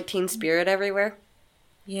smell like Teen Spirit everywhere?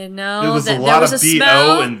 It was a lot of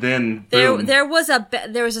BO, and then boom. There was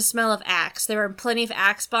a smell of axe. There were plenty of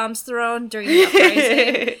axe bombs thrown during the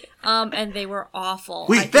uprising, and they were awful.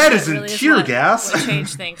 Wait, that isn't tear gas. What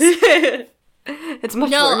changed things? It's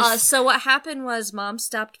much worse. So what happened was moms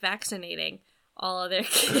stopped vaccinating all of their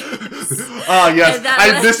kids. Oh yes,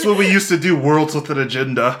 I missed when we used to do Worlds with an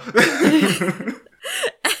Agenda.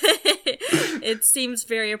 It seems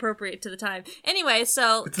very appropriate to the time. Anyway,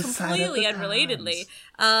 so completely unrelatedly,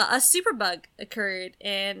 a superbug occurred,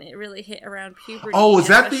 and it really hit around puberty. Oh, is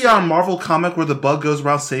that the Marvel comic where the bug goes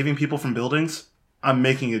around saving people from buildings? I'm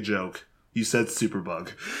making a joke. You said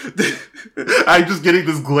superbug. I'm just getting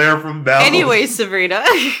this glare from Val. Anyway, Sabrina.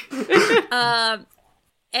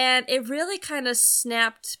 And it really kind of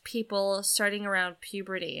snapped people starting around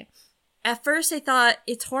puberty. At first, they thought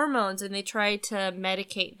it's hormones, and they tried to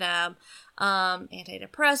medicate them.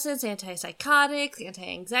 Antidepressants, antipsychotics,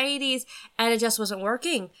 anti-anxieties, and it just wasn't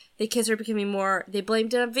working. The kids were becoming they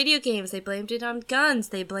blamed it on video games, they blamed it on guns,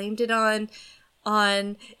 they blamed it on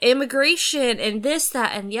immigration, and this,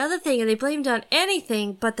 that, and the other thing, and they blamed it on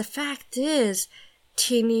anything, but the fact is,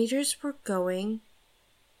 teenagers were going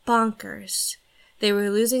bonkers. They were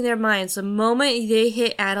losing their minds. The moment they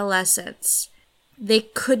hit adolescence, they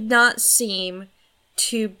could not seem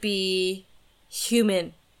to be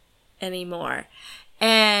human anymore.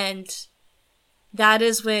 And that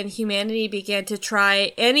is when humanity began to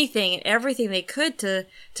try anything and everything they could to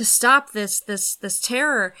stop this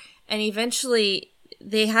terror. And eventually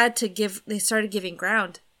they started giving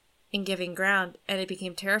ground and giving ground, and it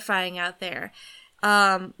became terrifying out there.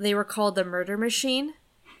 They were called the Murder Machine.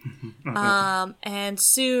 And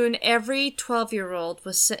soon every 12-year-old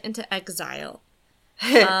was sent into exile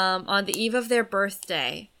on the eve of their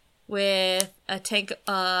birthday with a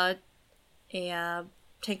tankard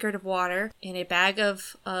of water and a bag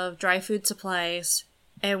of dry food supplies,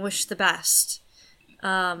 and wished the best,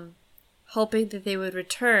 hoping that they would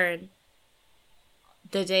return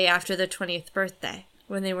the day after their 20th birthday,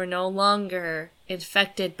 when they were no longer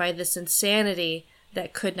infected by this insanity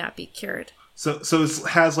that could not be cured. So it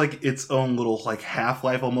has like its own little like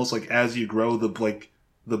half-life, almost like as you grow, the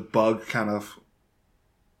bug kind of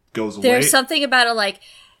goes away. There's something about it, like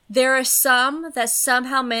there are some that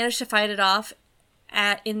somehow manage to fight it off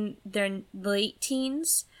in their late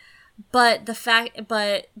teens, but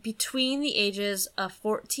between the ages of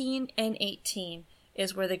 14 and 18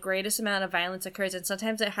 is where the greatest amount of violence occurs, and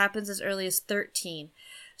sometimes it happens as early as 13.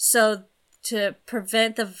 So to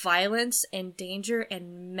prevent the violence and danger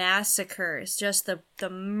and massacres, just the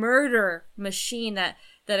murder machine that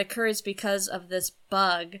occurs because of this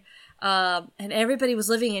bug, and everybody was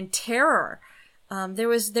living in terror. There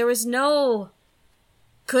was no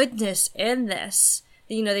goodness in this.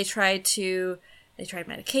 You know, they tried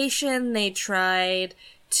medication, they tried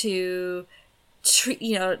to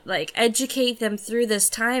educate them through this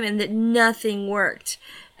time, and that nothing worked.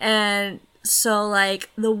 And so, like,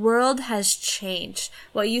 the world has changed.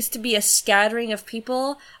 What used to be a scattering of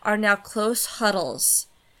people are now close huddles,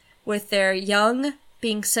 with their young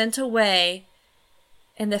being sent away,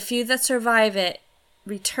 and the few that survive it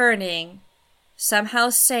returning, somehow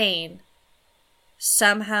sane,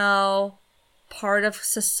 somehow part of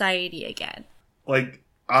society again. Like,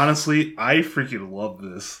 honestly, I freaking love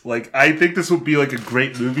this. Like, I think this would be like a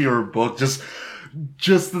great movie or a book. Just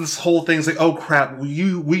this whole thing is like, oh crap,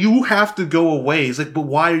 you have to go away. It's like, but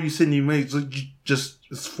why are you sending me? It's like,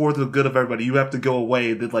 it's for the good of everybody. You have to go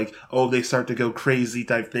away. Then like, oh, they start to go crazy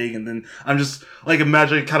type thing. And then I'm just like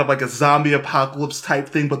imagining kind of like a zombie apocalypse type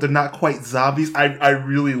thing, but they're not quite zombies. I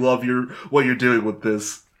really love what you're doing with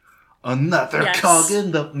this. Another cog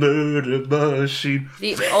in the murder machine.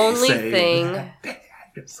 The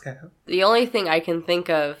only thing I can think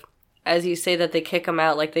of, as you say that they kick them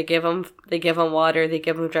out, like they give them water, they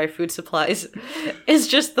give them dry food supplies, is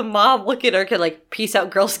just the mom looking at her kid like, peace out,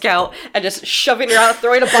 Girl Scout, and just shoving her out,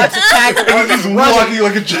 throwing a box of tags, and just walking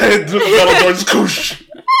like a giant metal door, just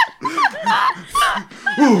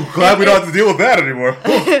Ooh, glad we don't have to deal with that anymore.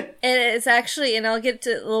 And it's actually, and I'll get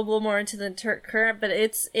to a little bit more into the current, but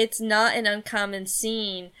it's not an uncommon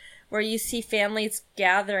scene where you see families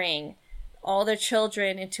gathering all their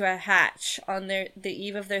children into a hatch on the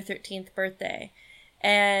eve of their 13th birthday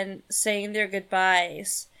and saying their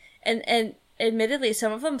goodbyes. And admittedly,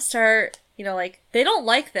 some of them start, like, they don't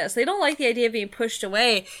like this. They don't like the idea of being pushed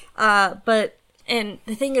away. And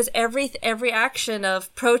the thing is, every action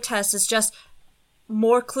of protest is just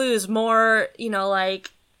more clues, more,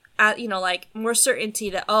 more certainty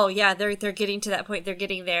that, oh yeah, they're getting to that point, they're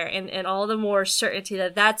getting there, and all the more certainty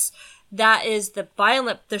that is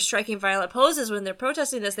they're striking violent poses when they're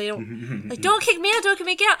protesting this. They don't, like, don't kick me out, don't kick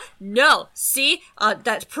me out. No, see,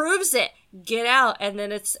 that proves it. Get out, and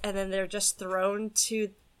then they're just thrown to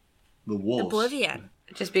the wolves. Oblivion.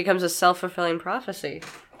 It just becomes a self-fulfilling prophecy.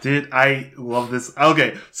 Dude, I love this.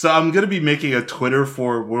 Okay, so I'm gonna be making a Twitter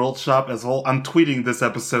for World Shop as a whole. I'm tweeting this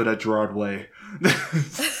episode at Gerard Way.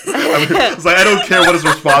 It's like, I don't care what his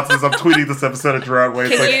response is. I'm tweeting this episode at Gerard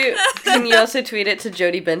Way. Can you also tweet it to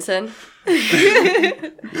Jodie Benson? Tweet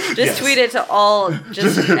it to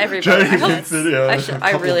everybody.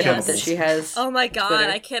 I really hope that she has. Oh my god, Twitter.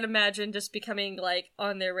 I can't imagine just becoming like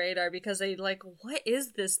on their radar because they like, what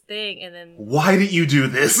is this thing? And then, why did you do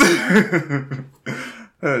this?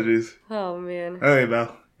 Oh jeez. Oh man. Okay,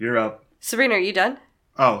 Belle, you're up. Sabrina, are you done?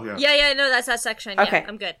 Oh yeah. Yeah. No, that's that section. Okay, yeah,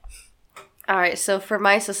 I'm good. All right. So for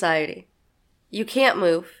my society, you can't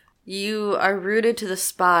move. You are rooted to the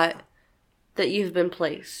spot that you've been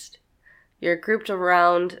placed. You're grouped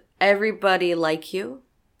around everybody like you.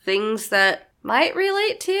 Things that might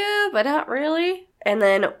relate to you, but not really. And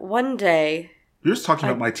then one day, you're just talking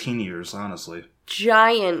about my teen years, honestly.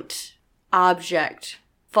 Giant object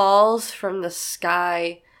falls from the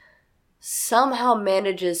sky, somehow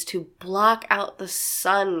manages to block out the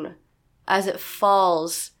sun as it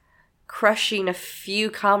falls, crushing a few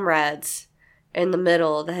comrades in the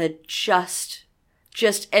middle that had just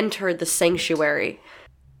entered the sanctuary.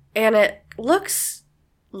 And it looks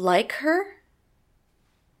like her,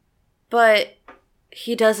 but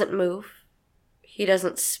he doesn't move. He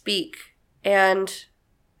doesn't speak. And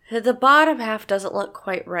The bottom half doesn't look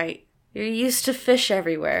quite right. You're used to fish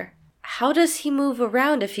everywhere. How does he move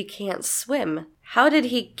around if he can't swim? How did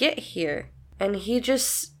he get here? And he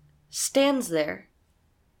just stands there,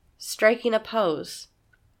 striking a pose.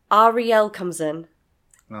 Ariel comes in.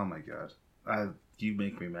 Oh my god. You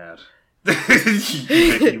make me mad.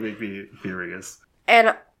 you make me furious.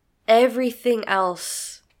 And everything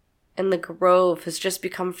else in the grove has just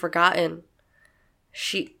become forgotten.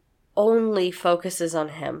 She only focuses on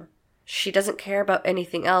him. She doesn't care about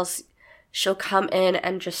anything else. She'll come in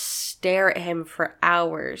and just stare at him for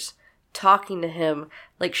hours, talking to him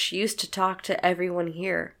like she used to talk to everyone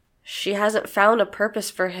here. She hasn't found a purpose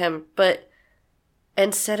for him, but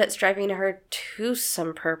instead it's driving her to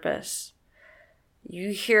some purpose.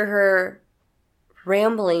 You hear her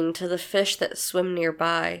rambling to the fish that swim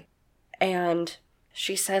nearby, and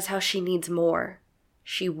she says how she needs more.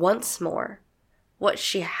 She wants more. What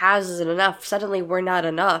she has isn't enough. Suddenly we're not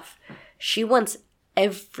enough. She wants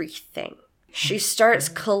everything. She starts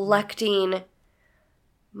collecting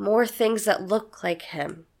more things that look like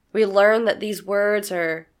him. We learn that these words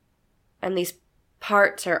and these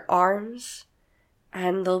parts are arms,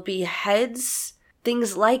 and there'll be heads,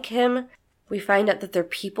 things like him. We find out that they're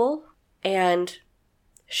people, and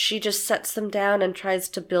she just sets them down and tries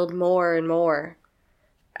to build more and more,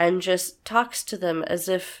 and just talks to them as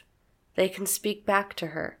if they can speak back to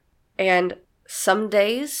her. And some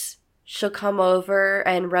days she'll come over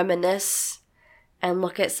and reminisce and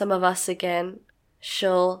look at some of us again.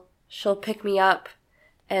 She'll pick me up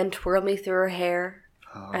and twirl me through her hair,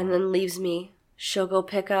 and then leaves me. She'll go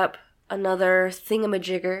pick up another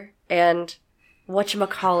thingamajigger and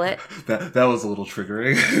whatchamacallit. That was a little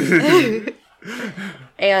triggering.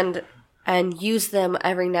 and use them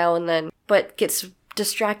every now and then, but gets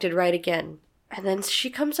distracted right again. And then she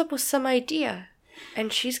comes up with some idea,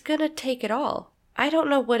 and she's gonna take it all. I don't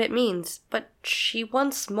know what it means, but she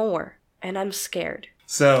wants more, and I'm scared.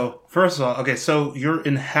 So, first of all, okay, so your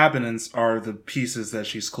inhabitants are the pieces that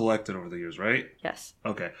she's collected over the years, right? Yes.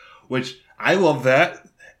 Okay. Which, I love that.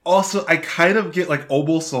 Also, I kind of get like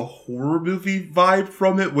almost a horror movie vibe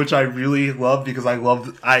from it, which I really love because I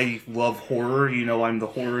love horror. You know, I'm the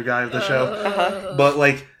horror guy of the show. Uh-huh. But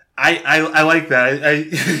like, I like that.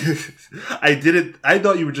 I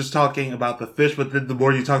thought you were just talking about the fish, but then the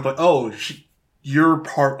more you talk about, you're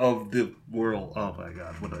part of the world. Oh my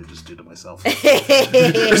god, what did I just do to myself?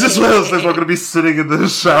 It's just one of those things where I'm going to be sitting in the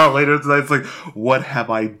shower later tonight. It's like, what have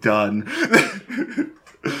I done?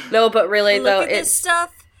 No, but really Look though, at this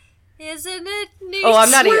stuff. Isn't it neat? Oh, I'm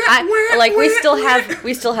not even.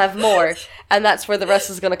 We still have more, and that's where the rest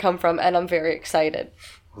is going to come from, and I'm very excited.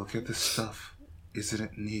 Look at this stuff. Isn't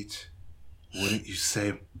it neat? Wouldn't you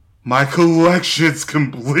say my collection's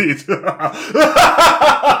complete?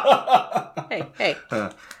 Hey.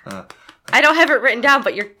 I don't have it written down,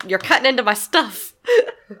 but you're cutting into my stuff.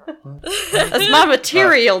 That's my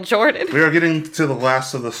material, Jordan. We are getting to the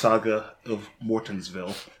last of the saga of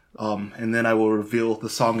Mortonsville. And then I will reveal the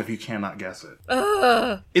song if you cannot guess it.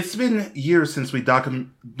 It's been years since we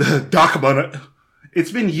documented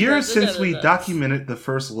the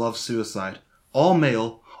first love suicide. All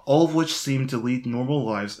male, all of which seemed to lead normal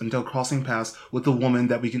lives until crossing paths with a woman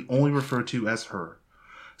that we can only refer to as her.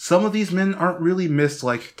 Some of these men aren't really missed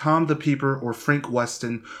like Tom the Peeper or Frank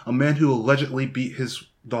Weston, a man who allegedly beat his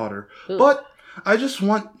daughter. Ooh. But I just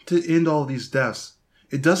want to end all these deaths.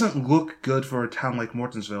 It doesn't look good for a town like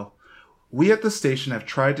Mortonsville. We at the station have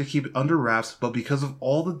tried to keep it under wraps, but because of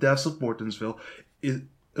all the deaths of Mortonsville,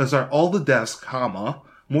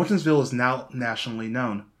 Mortonsville is now nationally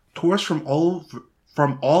known. Tourists from all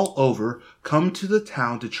over come to the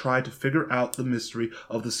town to try to figure out the mystery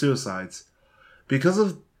of the suicides. Because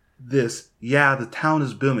of this, the town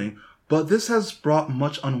is booming, but this has brought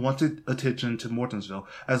much unwanted attention to Mortonsville,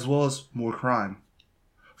 as well as more crime.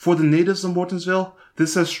 For the natives of Mortonsville,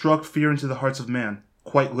 this has struck fear into the hearts of man,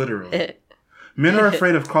 quite literally. Men are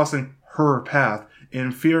afraid of crossing her path,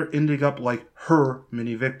 and fear ending up like her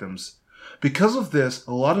many victims. Because of this,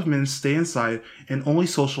 a lot of men stay inside and only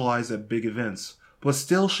socialize at big events. But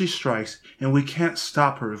still she strikes, and we can't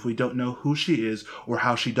stop her if we don't know who she is or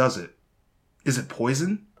how she does it. Is it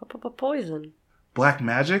poison? Poison. Black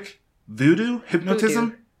magic? Voodoo?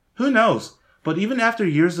 Hypnotism? Who knows? But even after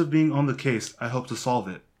years of being on the case, I hope to solve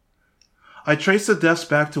it. I traced the deaths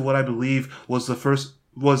back to what I believe was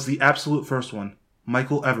the absolute first one,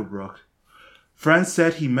 Michael Everbrook. Friends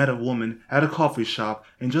said he met a woman at a coffee shop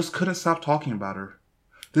and just couldn't stop talking about her.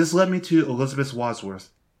 This led me to Elizabeth Wadsworth.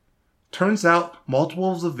 Turns out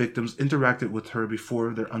multiple of the victims interacted with her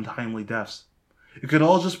before their untimely deaths. It could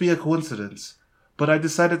all just be a coincidence, but I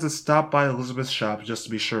decided to stop by Elizabeth's shop just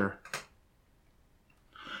to be sure.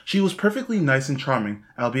 She was perfectly nice and charming,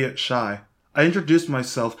 albeit shy. I introduced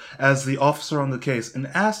myself as the officer on the case and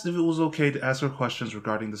asked if it was okay to ask her questions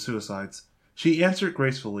regarding the suicides. She answered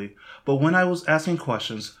gracefully, but when I was asking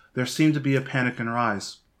questions, there seemed to be a panic in her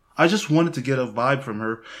eyes. I just wanted to get a vibe from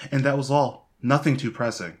her, and that was all. Nothing too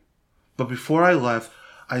pressing. But before I left,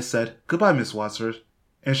 I said, "Goodbye, Miss Wadsworth,"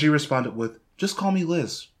 and she responded with, "Just call me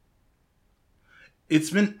Liz." It's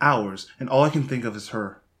been hours, and all I can think of is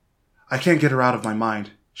her. I can't get her out of my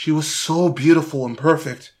mind. She was so beautiful and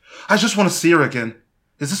perfect. I just want to see her again.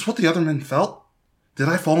 Is this what the other men felt? Did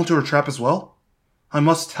I fall into her trap as well? I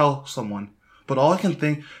must tell someone, but all I can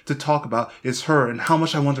think to talk about is her and how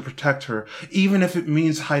much I want to protect her, even if it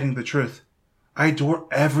means hiding the truth. I adore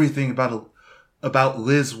everything about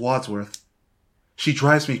Liz Wadsworth. She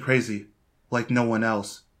drives me crazy, like no one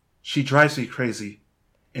else. She drives me crazy,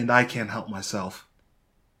 and I can't help myself.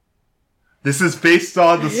 This is based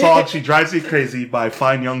on the song She Drives Me Crazy by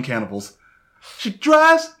Fine Young Cannibals. She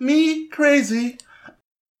drives me crazy.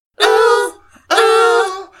 Ooh,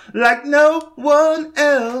 ooh, like no one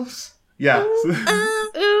else. Yeah.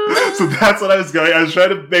 So that's what I was going. I was trying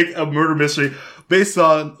to make a murder mystery based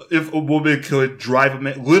on if a woman could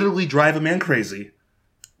literally drive a man crazy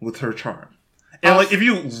with her charm. And like, if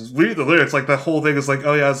you read the lyrics, like, the whole thing is like,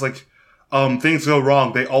 oh yeah, it's like, things go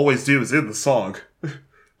wrong. They always do is in the song.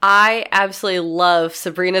 I absolutely love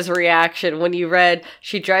Sabrina's reaction when you read,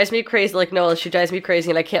 "She drives me crazy like no one, she drives me crazy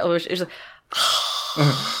and I can't," it was like,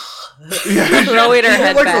 throwing her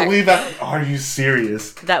head back. To leave out, are you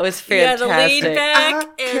serious? That was fantastic. Yeah, the lean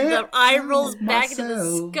back, and the eye rolls back into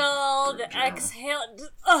the skull, the exhale.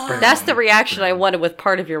 That's the reaction I wanted with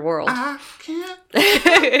Part of Your World. I can't.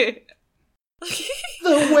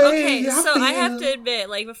 The way okay, so I have to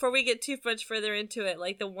admit, like, before we get too much further into it,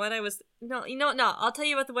 like, the one I was... No, I'll tell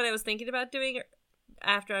you about the one I was thinking about doing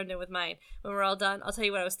after I'm done with mine. When we're all done, I'll tell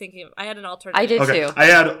you what I was thinking of. I had an alternative. I did too. I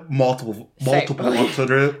had multiple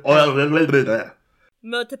alternative.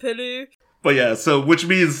 Multiple. But yeah, so, which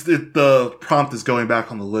means the prompt is going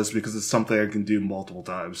back on the list because it's something I can do multiple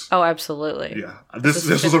times. Oh, absolutely. Yeah. This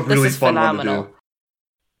was a really fun phenomenal. one to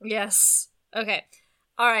do. Yes. Okay.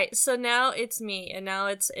 All right, so now it's me, and now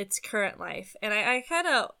it's current life, and I kind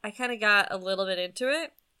of got a little bit into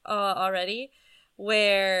it already,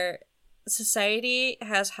 where society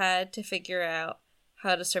has had to figure out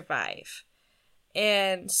how to survive,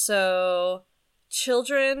 and so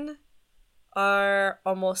children are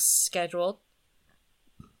almost scheduled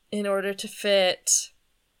in order to fit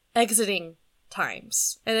exiting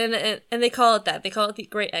times, and they call it that. They call it the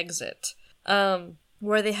Great Exit.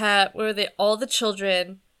 Where all the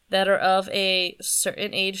children that are of a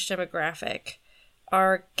certain age demographic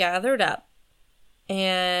are gathered up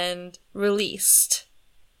and released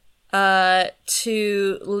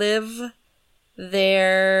to live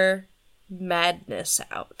their madness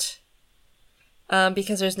out.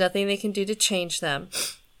 Because there's nothing they can do to change them.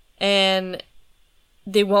 And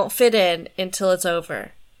they won't fit in until it's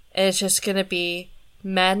over. And it's just gonna be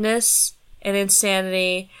madness and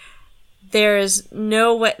insanity. There's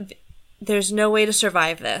no way to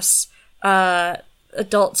survive this.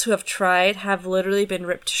 Adults who have tried have literally been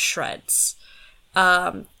ripped to shreds.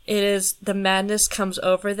 The madness comes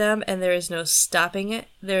over them, and there is no stopping it.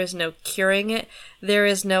 There is no curing it. There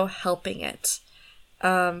is no helping it.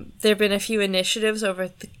 There have been a few initiatives over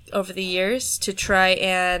the years to try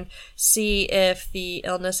and see if the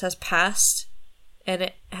illness has passed, and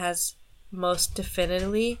it has most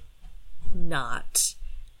definitively not.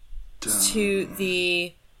 To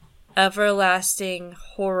the everlasting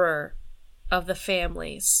horror of the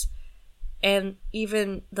families, and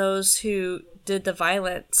even those who did the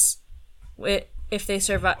violence. If they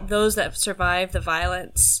survive, those that survive the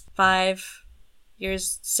violence 5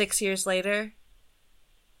 years, 6 years later,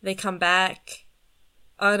 they come back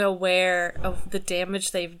unaware of the damage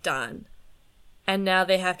they've done, and now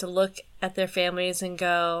they have to look at their families and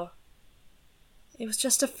go, "It was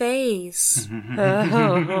just a phase."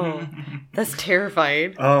 Oh, that's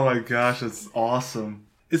terrifying. Oh my gosh, that's awesome.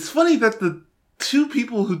 It's funny that the two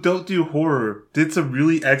people who don't do horror did some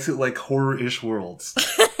really excellent, horror-ish worlds.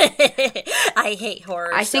 I hate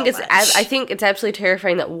horror. I think it's absolutely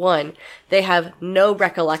terrifying that, one, they have no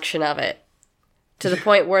recollection of it to the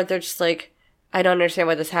point where they're just like, "I don't understand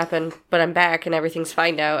why this happened, but I'm back and everything's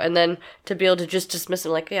fine now." And then to be able to just dismiss it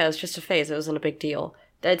like, "Yeah, it was just a phase. It wasn't a big deal."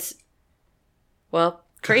 That's, well,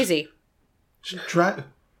 crazy.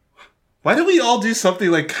 Why don't we all do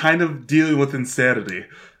something kind of dealing with insanity?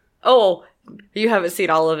 Oh, you haven't seen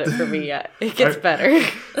all of it for me yet. It gets better.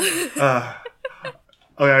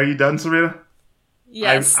 Okay, are you done, Serena?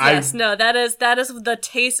 Yes, no, that is the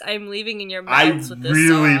taste I'm leaving in your mouths with this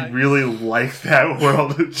song. Really like that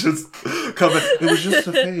world. It just it was just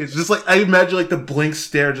a phase. Just like I imagine like the blank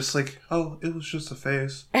stare, just like, oh, it was just a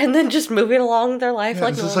phase. And then just moving along their life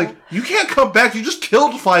like it's just like, you can't come back, you just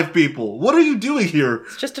killed 5 people. What are you doing here?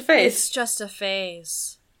 It's just a phase. It's just a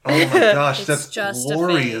phase. Oh my gosh, that's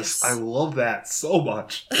glorious. I love that so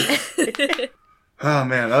much. Oh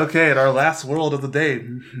man, okay, at our last world of the day,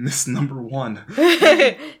 Miss Number 1.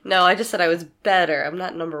 No, I just said I was better. I'm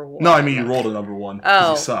not number 1. No, I mean you rolled a number 1.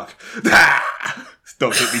 Oh. You suck.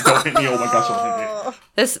 Don't hit me, oh my gosh, don't hit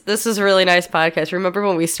me. This is a really nice podcast. Remember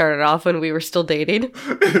when we started off when we were still dating?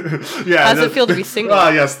 Yeah. How's it feel to be single? Ah,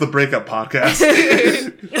 yes, the breakup podcast.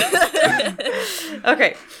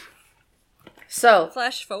 Okay. So.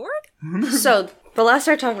 Flash forward? So, the last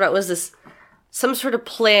I talked about was this. Some sort of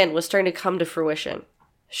plan was starting to come to fruition.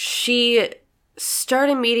 She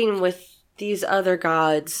started meeting with these other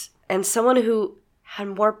gods and someone who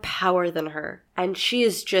had more power than her. And she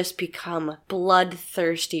has just become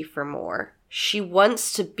bloodthirsty for more. She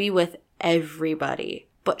wants to be with everybody,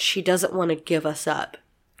 but she doesn't want to give us up.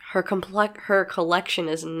 Her collection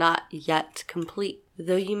is not yet complete,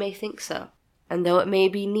 though you may think so. And though it may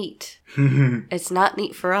be neat, it's not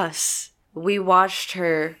neat for us. We watched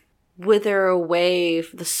her wither away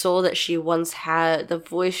the soul that she once had, the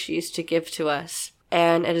voice she used to give to us,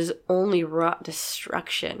 and it has only wrought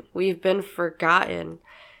destruction. We've been forgotten.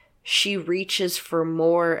 She reaches for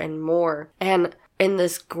more and more, and in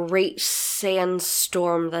this great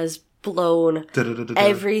sandstorm that has blown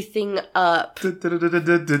everything up. Sorry.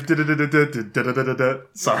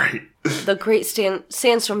 The great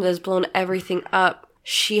sandstorm that has blown everything up,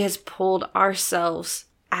 she has pulled ourselves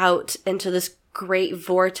out into this great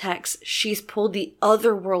vortex. She's pulled the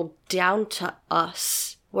other world down to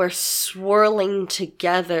us. We're swirling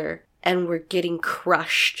together and we're getting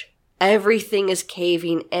crushed. Everything is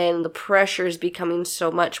caving in. The pressure is becoming so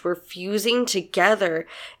much. We're fusing together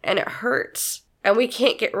and it hurts. And we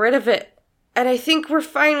can't get rid of it. And I think we're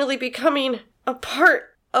finally becoming a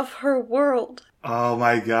part of her world. Oh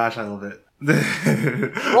my gosh, I love it.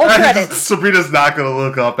 Roll credits. Sabrina's not going to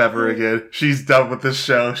look up ever again. She's done with this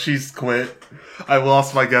show. She's quit. I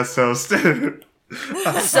lost my guest host.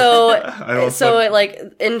 So like,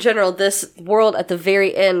 in general, this world at the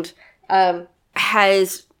very end, Ariel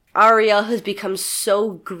has become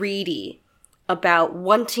so greedy about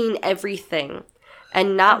wanting everything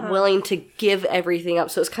and not willing to give everything up.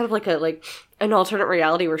 So it's kind of like an alternate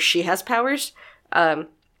reality where she has powers. And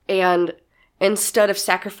instead of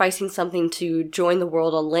sacrificing something to join the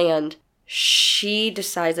world on land, she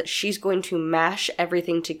decides that she's going to mash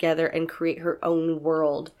everything together and create her own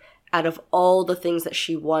world out of all the things that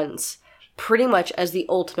she wants, pretty much as the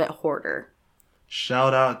ultimate hoarder.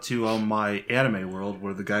 Shout out to my anime world,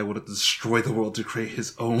 where the guy would destroy the world to create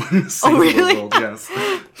his own really? world. Yes.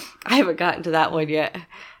 I haven't gotten to that one yet.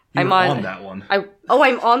 I'm on that one.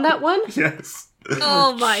 I'm on that one? Yes.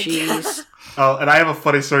 Oh my god. Oh, and I have a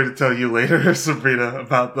funny story to tell you later, Sabrina,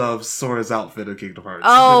 about the Sora's outfit in Kingdom Hearts.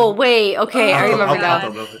 Oh, wait. Okay, I remember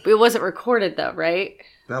now. It wasn't recorded, though, right?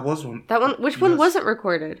 That was one. That one? Which one wasn't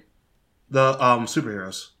recorded? The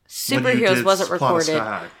superheroes. Superheroes wasn't recorded.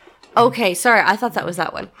 Okay, sorry. I thought that was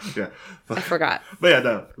that one. Yeah. I forgot. But yeah,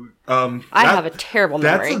 no. I have a terrible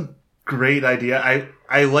memory. That's a great idea.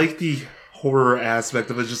 I like the horror aspect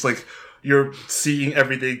of it. Just like, you're seeing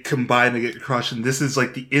everything combine and get crushed, and this is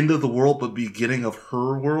like the end of the world, but beginning of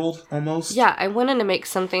her world, almost. Yeah, I wanted to make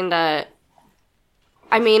something that...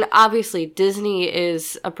 I mean, obviously, Disney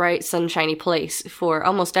is a bright, sunshiny place for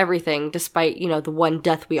almost everything, despite, the one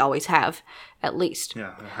death we always have, at least.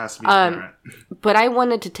 Yeah, it has to be apparent. But I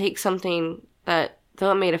wanted to take something that,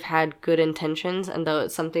 though it may have had good intentions, and though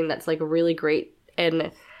it's something that's, really great,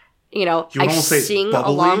 and, I sing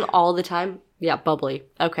along all the time. Yeah, bubbly.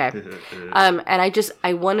 Okay. And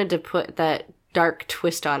I wanted to put that dark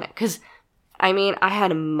twist on it. Because, I mean, I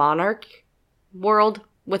had a monarch world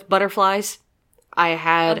with butterflies. I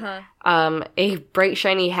had a bright,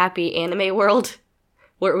 shiny, happy anime world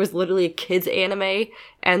where it was literally a kid's anime.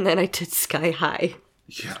 And then I did Sky High.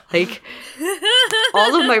 Yeah.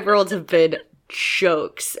 All of my worlds have been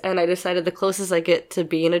jokes. And I decided the closest I get to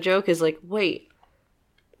being a joke is wait.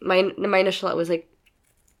 My initial thought was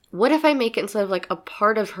what if I make it instead of a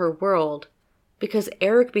part of her world? Because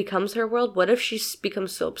Eric becomes her world. What if she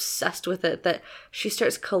becomes so obsessed with it that she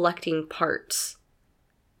starts collecting parts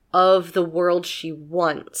of the world she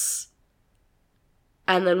wants,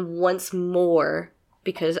 and then wants more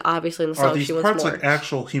because obviously in the Are song these she wants parts more. like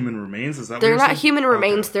actual human remains? Is that what They're you're not saying? human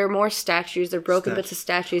remains. Okay. They're more statues. They're broken bits of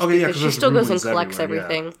statues Okay, yeah, because 'cause she there's still goes and ruins collects everywhere,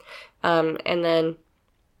 yeah. everything. And then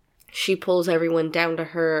she pulls everyone down to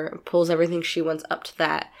her, pulls everything she wants up to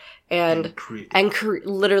that, and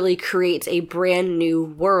literally creates a brand new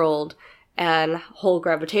world and whole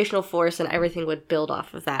gravitational force, and everything would build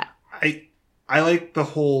off of that. I like the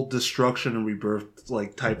whole destruction and rebirth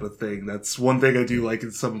like type of thing. That's one thing I do like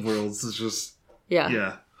in some worlds. It's just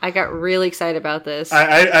yeah. I got really excited about this.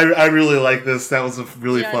 I really like this. That was a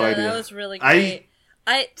really fun idea. That was really great.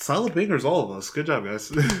 Solid bangers, all of us. Good job, guys.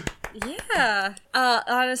 Yeah.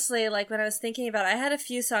 Honestly, like when I was thinking about it, I had a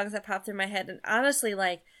few songs that popped through my head, and honestly,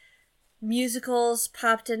 like musicals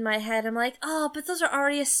popped in my head. I'm like, oh, but those are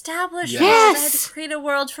already established. Yes. I had to create a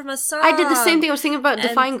world from a song. I did the same thing. I was thinking about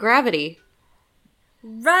Defying Gravity.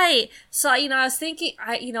 Right. So, I was thinking,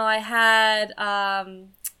 I had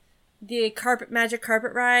the magic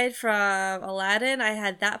carpet ride from Aladdin. I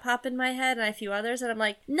had that pop in my head and a few others, and I'm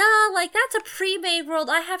like, nah, like that's a pre-made world.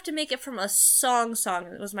 I have to make it from a song.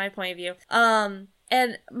 It was my point of view. And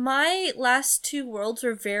my last two worlds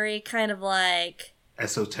were very kind of like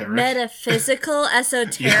esoteric, metaphysical,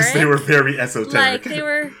 esoteric. Yes, they were very esoteric. Like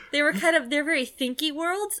they're very thinky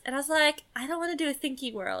worlds, and I was like, I don't want to do a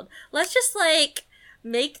thinky world. Let's just like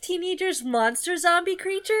make teenagers monster zombie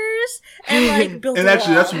creatures and like build and a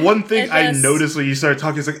actually wall. That's one thing And I noticed when you started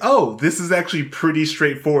talking. It's like, oh, this is actually pretty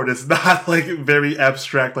straightforward. It's not like very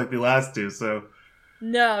abstract like the last two. So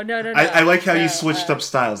no. I like how you switched up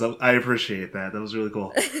styles. I appreciate that. That was really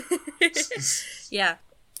cool. Yeah.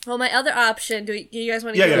 Well, my other option. Do you guys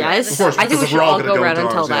want to? Yeah, Yes. of course. I think we should all go around and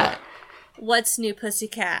tell that. What's New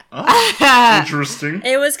Pussycat? Oh, interesting.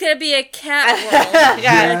 It was going to be a cat world.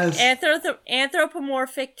 Yes.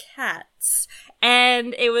 Anthropomorphic cats.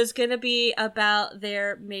 And it was going to be about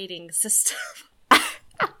their mating system.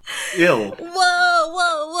 Ill. Whoa.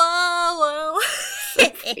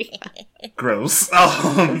 Gross.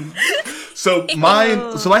 So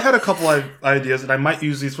I had a couple of ideas, and I might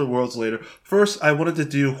use these for worlds later. First, I wanted to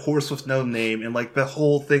do Horse with No Name, and like the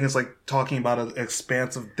whole thing is like talking about an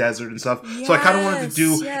expansive desert and stuff. Yes, so I kind of wanted to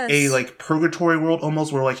do a like purgatory world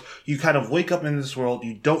almost, where like you kind of wake up in this world,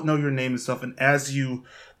 you don't know your name and stuff, and as you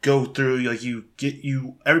go through, like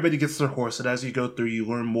everybody gets their horse, and as you go through, you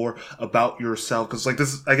learn more about yourself. Because like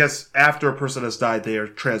this, I guess after a person has died, they are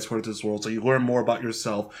transported to this world, so you learn more about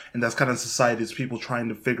yourself, and that's kind of society. It's people trying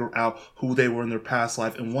to figure out who they were in their past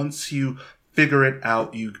life, and once you figure it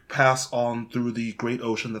out, you pass on through the great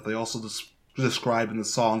ocean that they also describe in the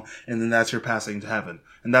song, and then that's your passing to heaven.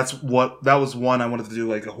 And that was one I wanted to do,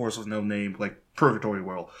 like a Horse with No Name, like purgatory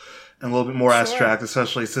world, and a little bit more abstract,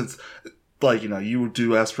 especially since. Like, you would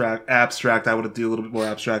do abstract, I would do a little bit more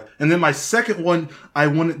abstract. And then my second one, I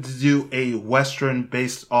wanted to do a Western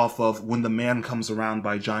based off of When the Man Comes Around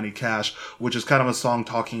by Johnny Cash, which is kind of a song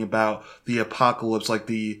talking about the apocalypse, like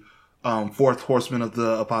the fourth horseman of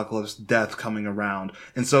the apocalypse, death coming around.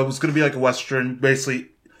 And so it was going to be like a Western, basically,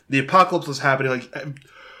 the apocalypse was happening, like,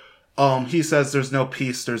 he says there's no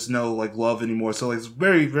peace, there's no, like, love anymore. So, like, it's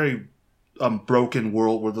very, very broken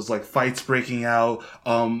world where there's like fights breaking out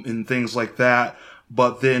and things like that,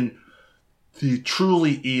 but then the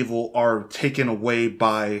truly evil are taken away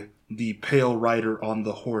by the pale rider on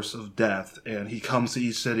the horse of death, and he comes to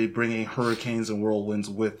each city bringing hurricanes and whirlwinds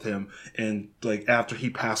with him, and like after he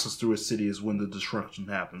passes through a city is when the destruction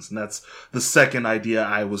happens. And that's the second idea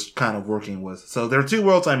I was kind of working with. So there are two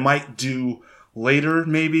worlds I might do later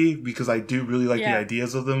maybe, because I do really like the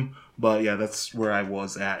ideas of them, but yeah, that's where I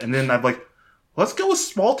was at. And then I'm like, let's go with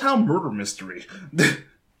Small Town Murder Mystery.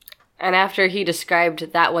 And after he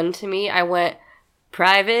described that one to me, I went,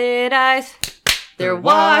 Private Eyes, they're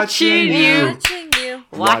watching you.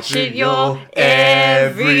 Watching your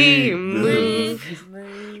every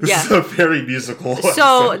move. This is a very musical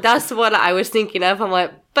So that's what I was thinking of. I'm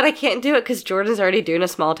like, but I can't do it because Jordan's already doing a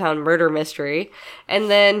Small Town Murder Mystery. And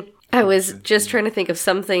then I was just trying to think of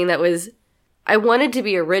something that was... I wanted to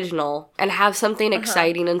be original and have something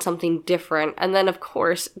exciting and something different. And then, of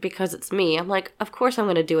course, because it's me, I'm like, of course I'm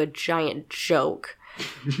going to do a giant joke.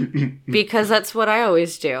 Because that's what I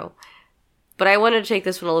always do. But I wanted to take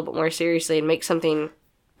this one a little bit more seriously and make something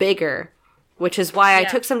bigger. Which is why I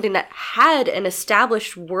took something that had an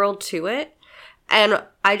established world to it. And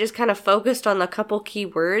I just kind of focused on a couple key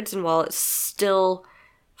words. And while it still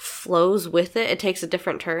flows with it, it takes a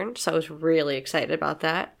different turn. So I was really excited about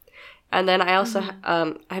that. And then I also,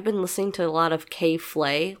 I've been listening to a lot of Kay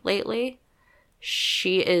Flay lately.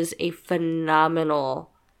 She is a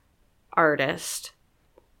phenomenal artist.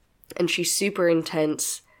 And she's super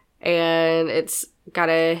intense. And it's got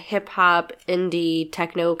a hip-hop, indie,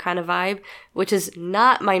 techno kind of vibe, which is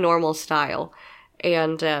not my normal style.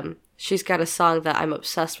 And she's got a song that I'm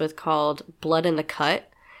obsessed with called Blood in the Cut.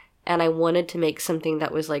 And I wanted to make something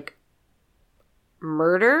that was like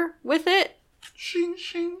murder with it. Shing,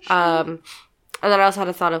 shing, shing. And then I also had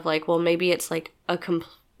a thought of like, well, maybe it's like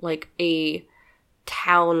a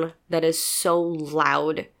town that is so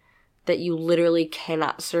loud that you literally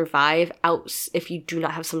cannot survive out if you do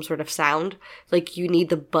not have some sort of sound. Like, you need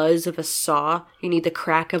the buzz of a saw, you need the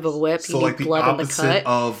crack of a whip, so you like need blood in the cut.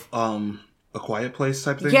 of A Quiet Place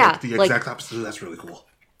type thing? Yeah. Like the exact opposite. That's really cool.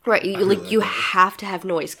 Right, you have to have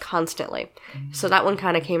noise constantly. So that one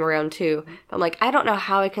kind of came around too. But I'm like, I don't know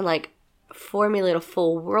how I can like formulate a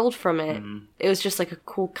full world from it. It was just like a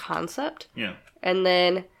cool concept. Yeah. And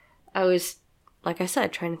then I was, like I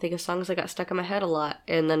said, trying to think of songs that got stuck in my head a lot.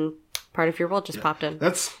 And then Part of Your World just popped in.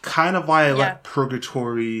 That's kind of why I let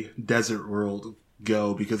Purgatory Desert World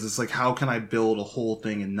go, because it's like, how can I build a whole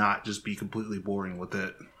thing and not just be completely boring with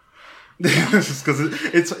it? Just because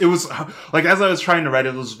it was like, as I was trying to write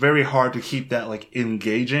it was very hard to keep that like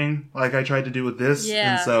engaging, like I tried to do with this.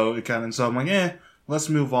 And so so I'm like, let's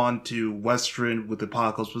move on to Western with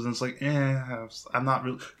Apocalypse. But it's like, I'm not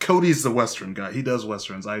really. Cody's the Western guy. He does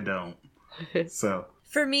Westerns. I don't. So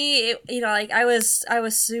for me, like I was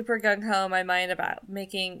super gung ho in my mind about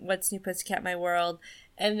making What's New Pussycat my world,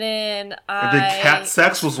 and then cat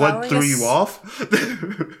sex was what threw you off.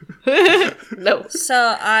 No.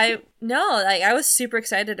 So I was super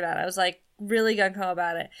excited about it. I was like really gung ho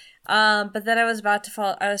about it. But then I was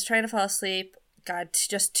trying to fall asleep. God,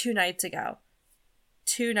 just 2 nights ago.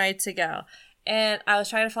 And I was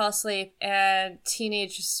trying to fall asleep, and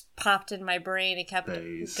Teenage just popped in my brain and kept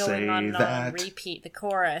going on and on repeat, the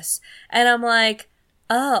chorus. And I'm like,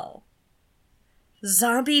 oh,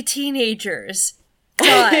 zombie teenagers.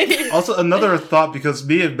 Also, another thought, because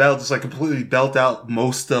me and Mel just like completely belt out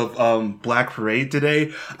most of Black Parade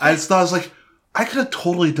today. I just thought, I was like, I could have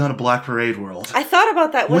totally done a Black Parade world. I thought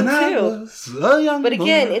about that one when too. I was a young but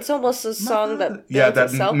again, boy, it's almost a song that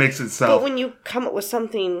that makes itself. But when you come up with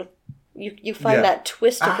something, you find that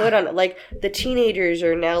twist to put on it. Like, the teenagers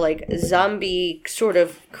are now like zombie sort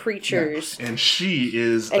of creatures, and she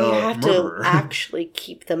is and you have murderer. to actually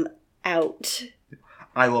keep them out.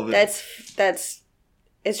 I love it. That's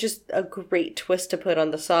it's just a great twist to put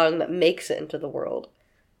on the song that makes it into the world.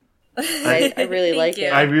 I really like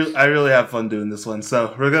it. I really have fun doing this one.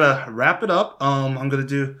 So we're gonna wrap it up. I'm gonna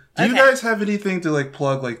do you guys have anything to like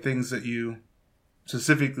plug, like things that you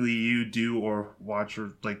specifically you do or watch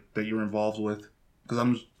or like that you're involved with? Because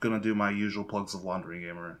I'm just gonna do my usual plugs of Laundry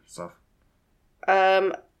Gamer stuff.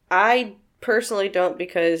 I personally don't,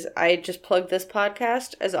 because I just plug this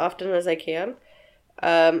podcast as often as I can.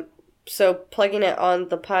 So plugging it on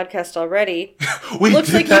the podcast already.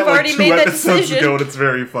 Looks like you've already made that decision. Ago, and it's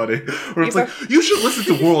very funny. Where it's like, you should listen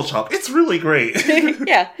to World Shop. It's really great.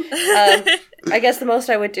 Yeah. I guess the most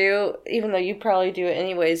I would do, even though you probably do it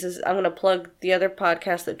anyways, is I'm going to plug the other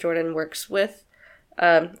podcast that Jordan works with,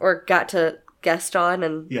 or got to guest on,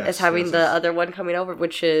 and is having the other one coming over,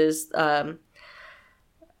 which is, oh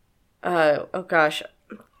gosh.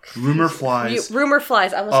 Rumor Flies. Rumor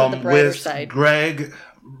Flies. I almost said the brighter side. Greg,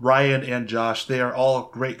 Ryan, and Josh. They are all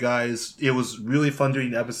great guys. It was really fun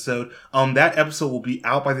doing the episode. That episode will be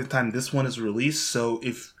out by the time this one is released, so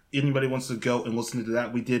if anybody wants to go and listen to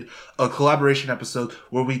that, we did a collaboration episode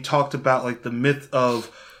where we talked about like the myth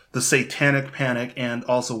of the Satanic Panic and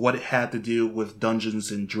also what it had to do with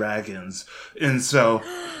Dungeons and Dragons. And so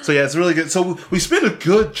yeah, it's really good. So we spent a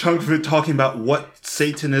good chunk of it talking about what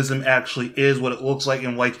Satanism actually is, what it looks like,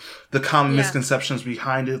 and like the common misconceptions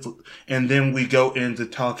behind it. And then we go into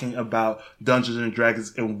talking about Dungeons and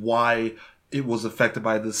Dragons and why it was affected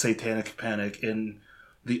by the Satanic Panic and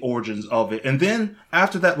the origins of it. And then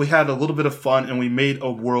after that, we had a little bit of fun and we made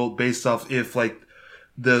a world based off if like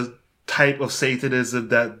the type of Satanism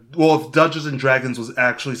that, well, if Dungeons and Dragons was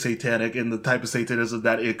actually satanic and the type of Satanism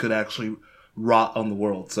that it could actually rot on the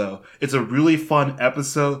world. So it's a really fun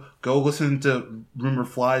episode. Go listen to Rumor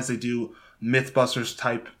Flies. They do Mythbusters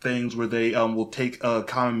type things where they will take a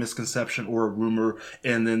common misconception or a rumor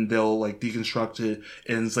and then they'll like deconstruct it,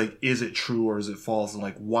 and it's like, is it true or is it false, and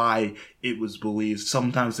like why it was believed.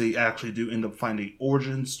 Sometimes they actually do end up finding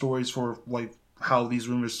origin stories for like how these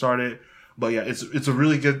rumors started. But yeah, it's a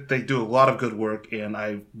really good, they do a lot of good work, and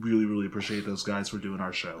I really, really appreciate those guys for doing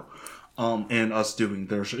our show. And us doing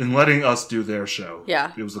their show, and letting us do their show.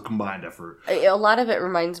 Yeah. It was a combined effort. A lot of it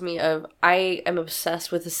reminds me of, I am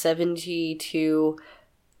obsessed with the 72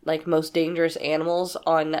 like most dangerous animals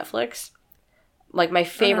on Netflix. Like my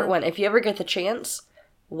favorite one, if you ever get the chance,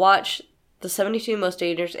 watch the 72 Most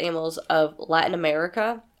Dangerous Animals of Latin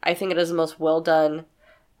America. I think it is the most well done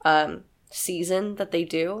season that they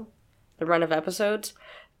do, the run of episodes.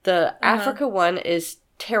 The Africa one is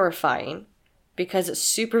terrifying because it's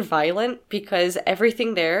super violent, because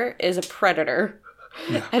everything there is a predator.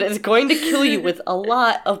 Yeah. And it's going to kill you with a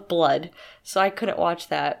lot of blood. So I couldn't watch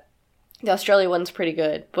that. The Australia one's pretty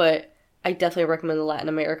good, but I definitely recommend the Latin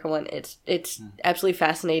America one. It's absolutely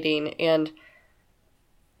fascinating, and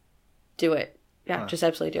do it. Yeah, just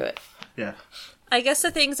absolutely do it. Yeah. I guess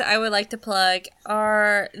the things I would like to plug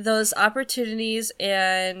are those opportunities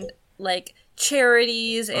and like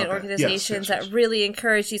charities and organizations that really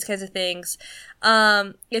encourage these kinds of things.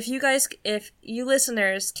 If you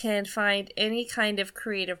listeners can find any kind of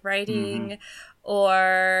creative writing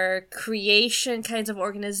or creation kinds of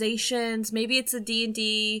organizations, maybe it's a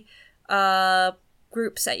D&D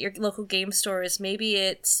groups at your local game stores, maybe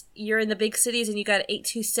it's you're in the big cities and you got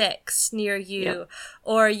 826 near you,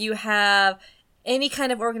 or you have any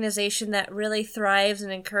kind of organization that really thrives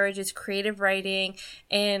and encourages creative writing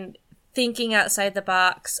and thinking outside the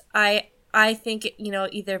box. I think,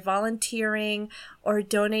 either volunteering or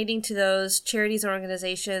donating to those charities or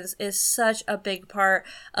organizations is such a big part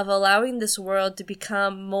of allowing this world to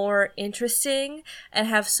become more interesting and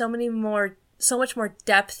have so much more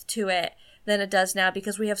depth to it than it does now,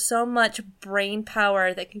 because we have so much brain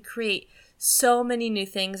power that can create so many new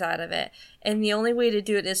things out of it. And the only way to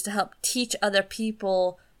do it is to help teach other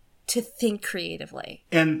people to think creatively.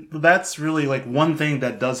 And that's really like one thing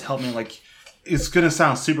that does help me. Like, it's going to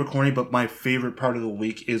sound super corny, but my favorite part of the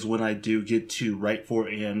week is when I do get to write for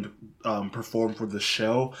and perform for the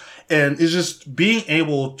show. And it's just being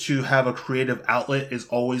able to have a creative outlet is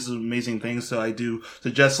always an amazing thing. So I do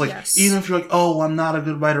suggest, like, even if you're like, oh, I'm not a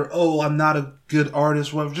good writer, oh, I'm not a good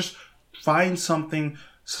artist, whatever, just find some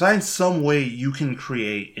way you can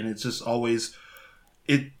create. And it's just always,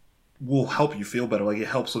 it will help you feel better. Like, it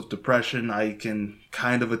helps with depression. I can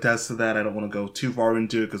kind of attest to that. I don't want to go too far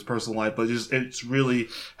into it because personal life, but it really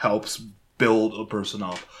helps build a person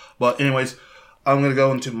up. But anyways, I'm going to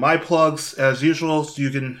go into my plugs as usual. So you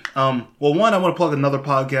can, one, I want to plug another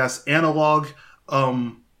podcast, Analog,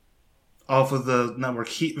 off of the network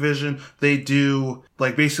Heat Vision. They do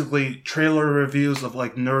like basically trailer reviews of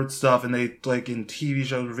like nerd stuff, and they like in TV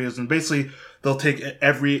show reviews, and basically they'll take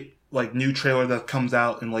every like new trailer that comes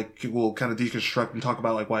out and like will kind of deconstruct and talk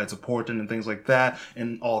about like why it's important and things like that,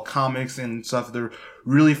 and all comics and stuff. They're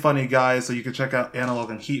really funny guys, so you can check out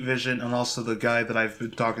Analog and Heat Vision, and also the guy that I've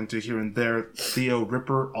been talking to here and there, Theo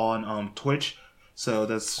Ripper on Twitch. So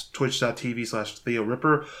that's twitch.tv/Theo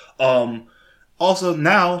Ripper. Also,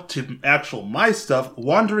 now to my stuff,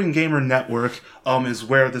 Wandering Gamer Network is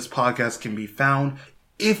where this podcast can be found.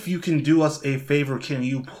 If you can do us a favor, can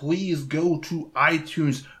you please go to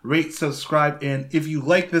iTunes, rate, subscribe, and if you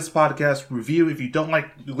like this podcast, review. If you don't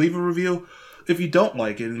like, leave a review. If you don't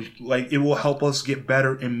like it, like, it will help us get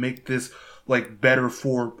better and make this like better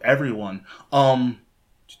for everyone.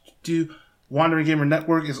 Wandering Gamer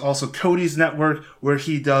Network is also Cody's network, where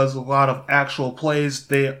he does a lot of actual plays.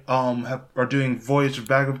 They are doing Voyage of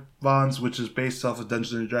Vagabonds, which is based off of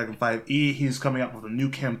Dungeons & Dragons 5e. He's coming out with a new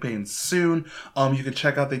campaign soon. You can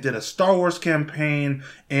check out, they did a Star Wars campaign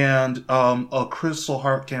and a Crystal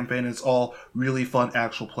Heart campaign. It's all really fun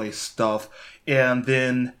actual play stuff. And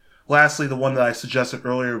then lastly, the one that I suggested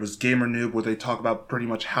earlier was Gamer Noob, where they talk about pretty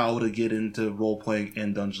much how to get into role-playing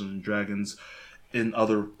in Dungeons & Dragons in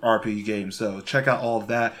other RPG games. So check out all of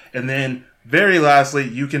that. And then very lastly,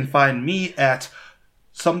 you can find me at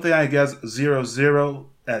Something I Guess 00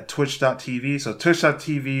 at twitch.tv. So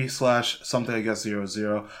twitch.tv/Something I Guess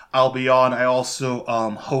 00. I'll be on. I also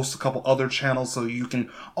host a couple other channels, so you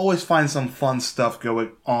can always find some fun stuff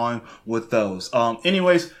going on with those.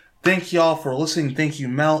 Anyways, thank y'all for listening. Thank you,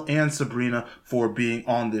 Mel and Sabrina, for being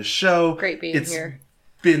on this show. Great being here.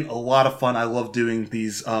 Been a lot of fun. I love doing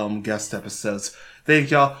these guest episodes.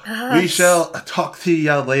 Thank y'all. We shall talk to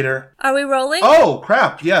y'all later. Are we rolling? Oh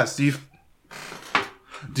crap! Yes. Do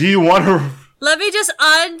you want to? Let me just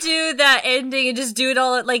undo that ending and just do it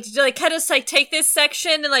all. Like kind of like take this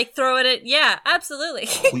section and like throw it at. Yeah, absolutely.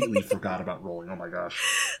 Completely forgot about rolling. Oh my gosh.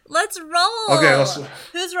 Let's roll. Okay.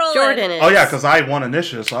 Who's rolling? Jordan is. Oh yeah, because I won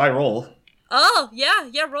initiative, so I roll. Oh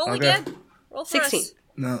yeah. Roll again. Roll for 16. us.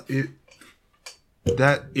 No,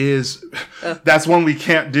 that's one we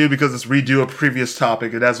can't do because it's redo a previous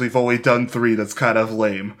topic, and as we've only done 3, that's kind of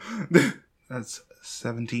lame. That's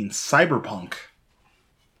 17. Cyberpunk.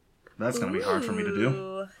 That's going to be hard for me to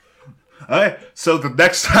do. Alright, so the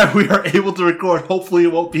next time we are able to record, hopefully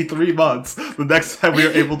it won't be 3 months, the next time we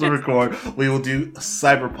are able to record, we will do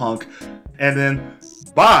Cyberpunk. And then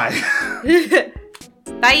Bye.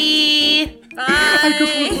 Bye. Bye. I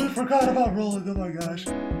completely forgot about rolling. Oh my gosh.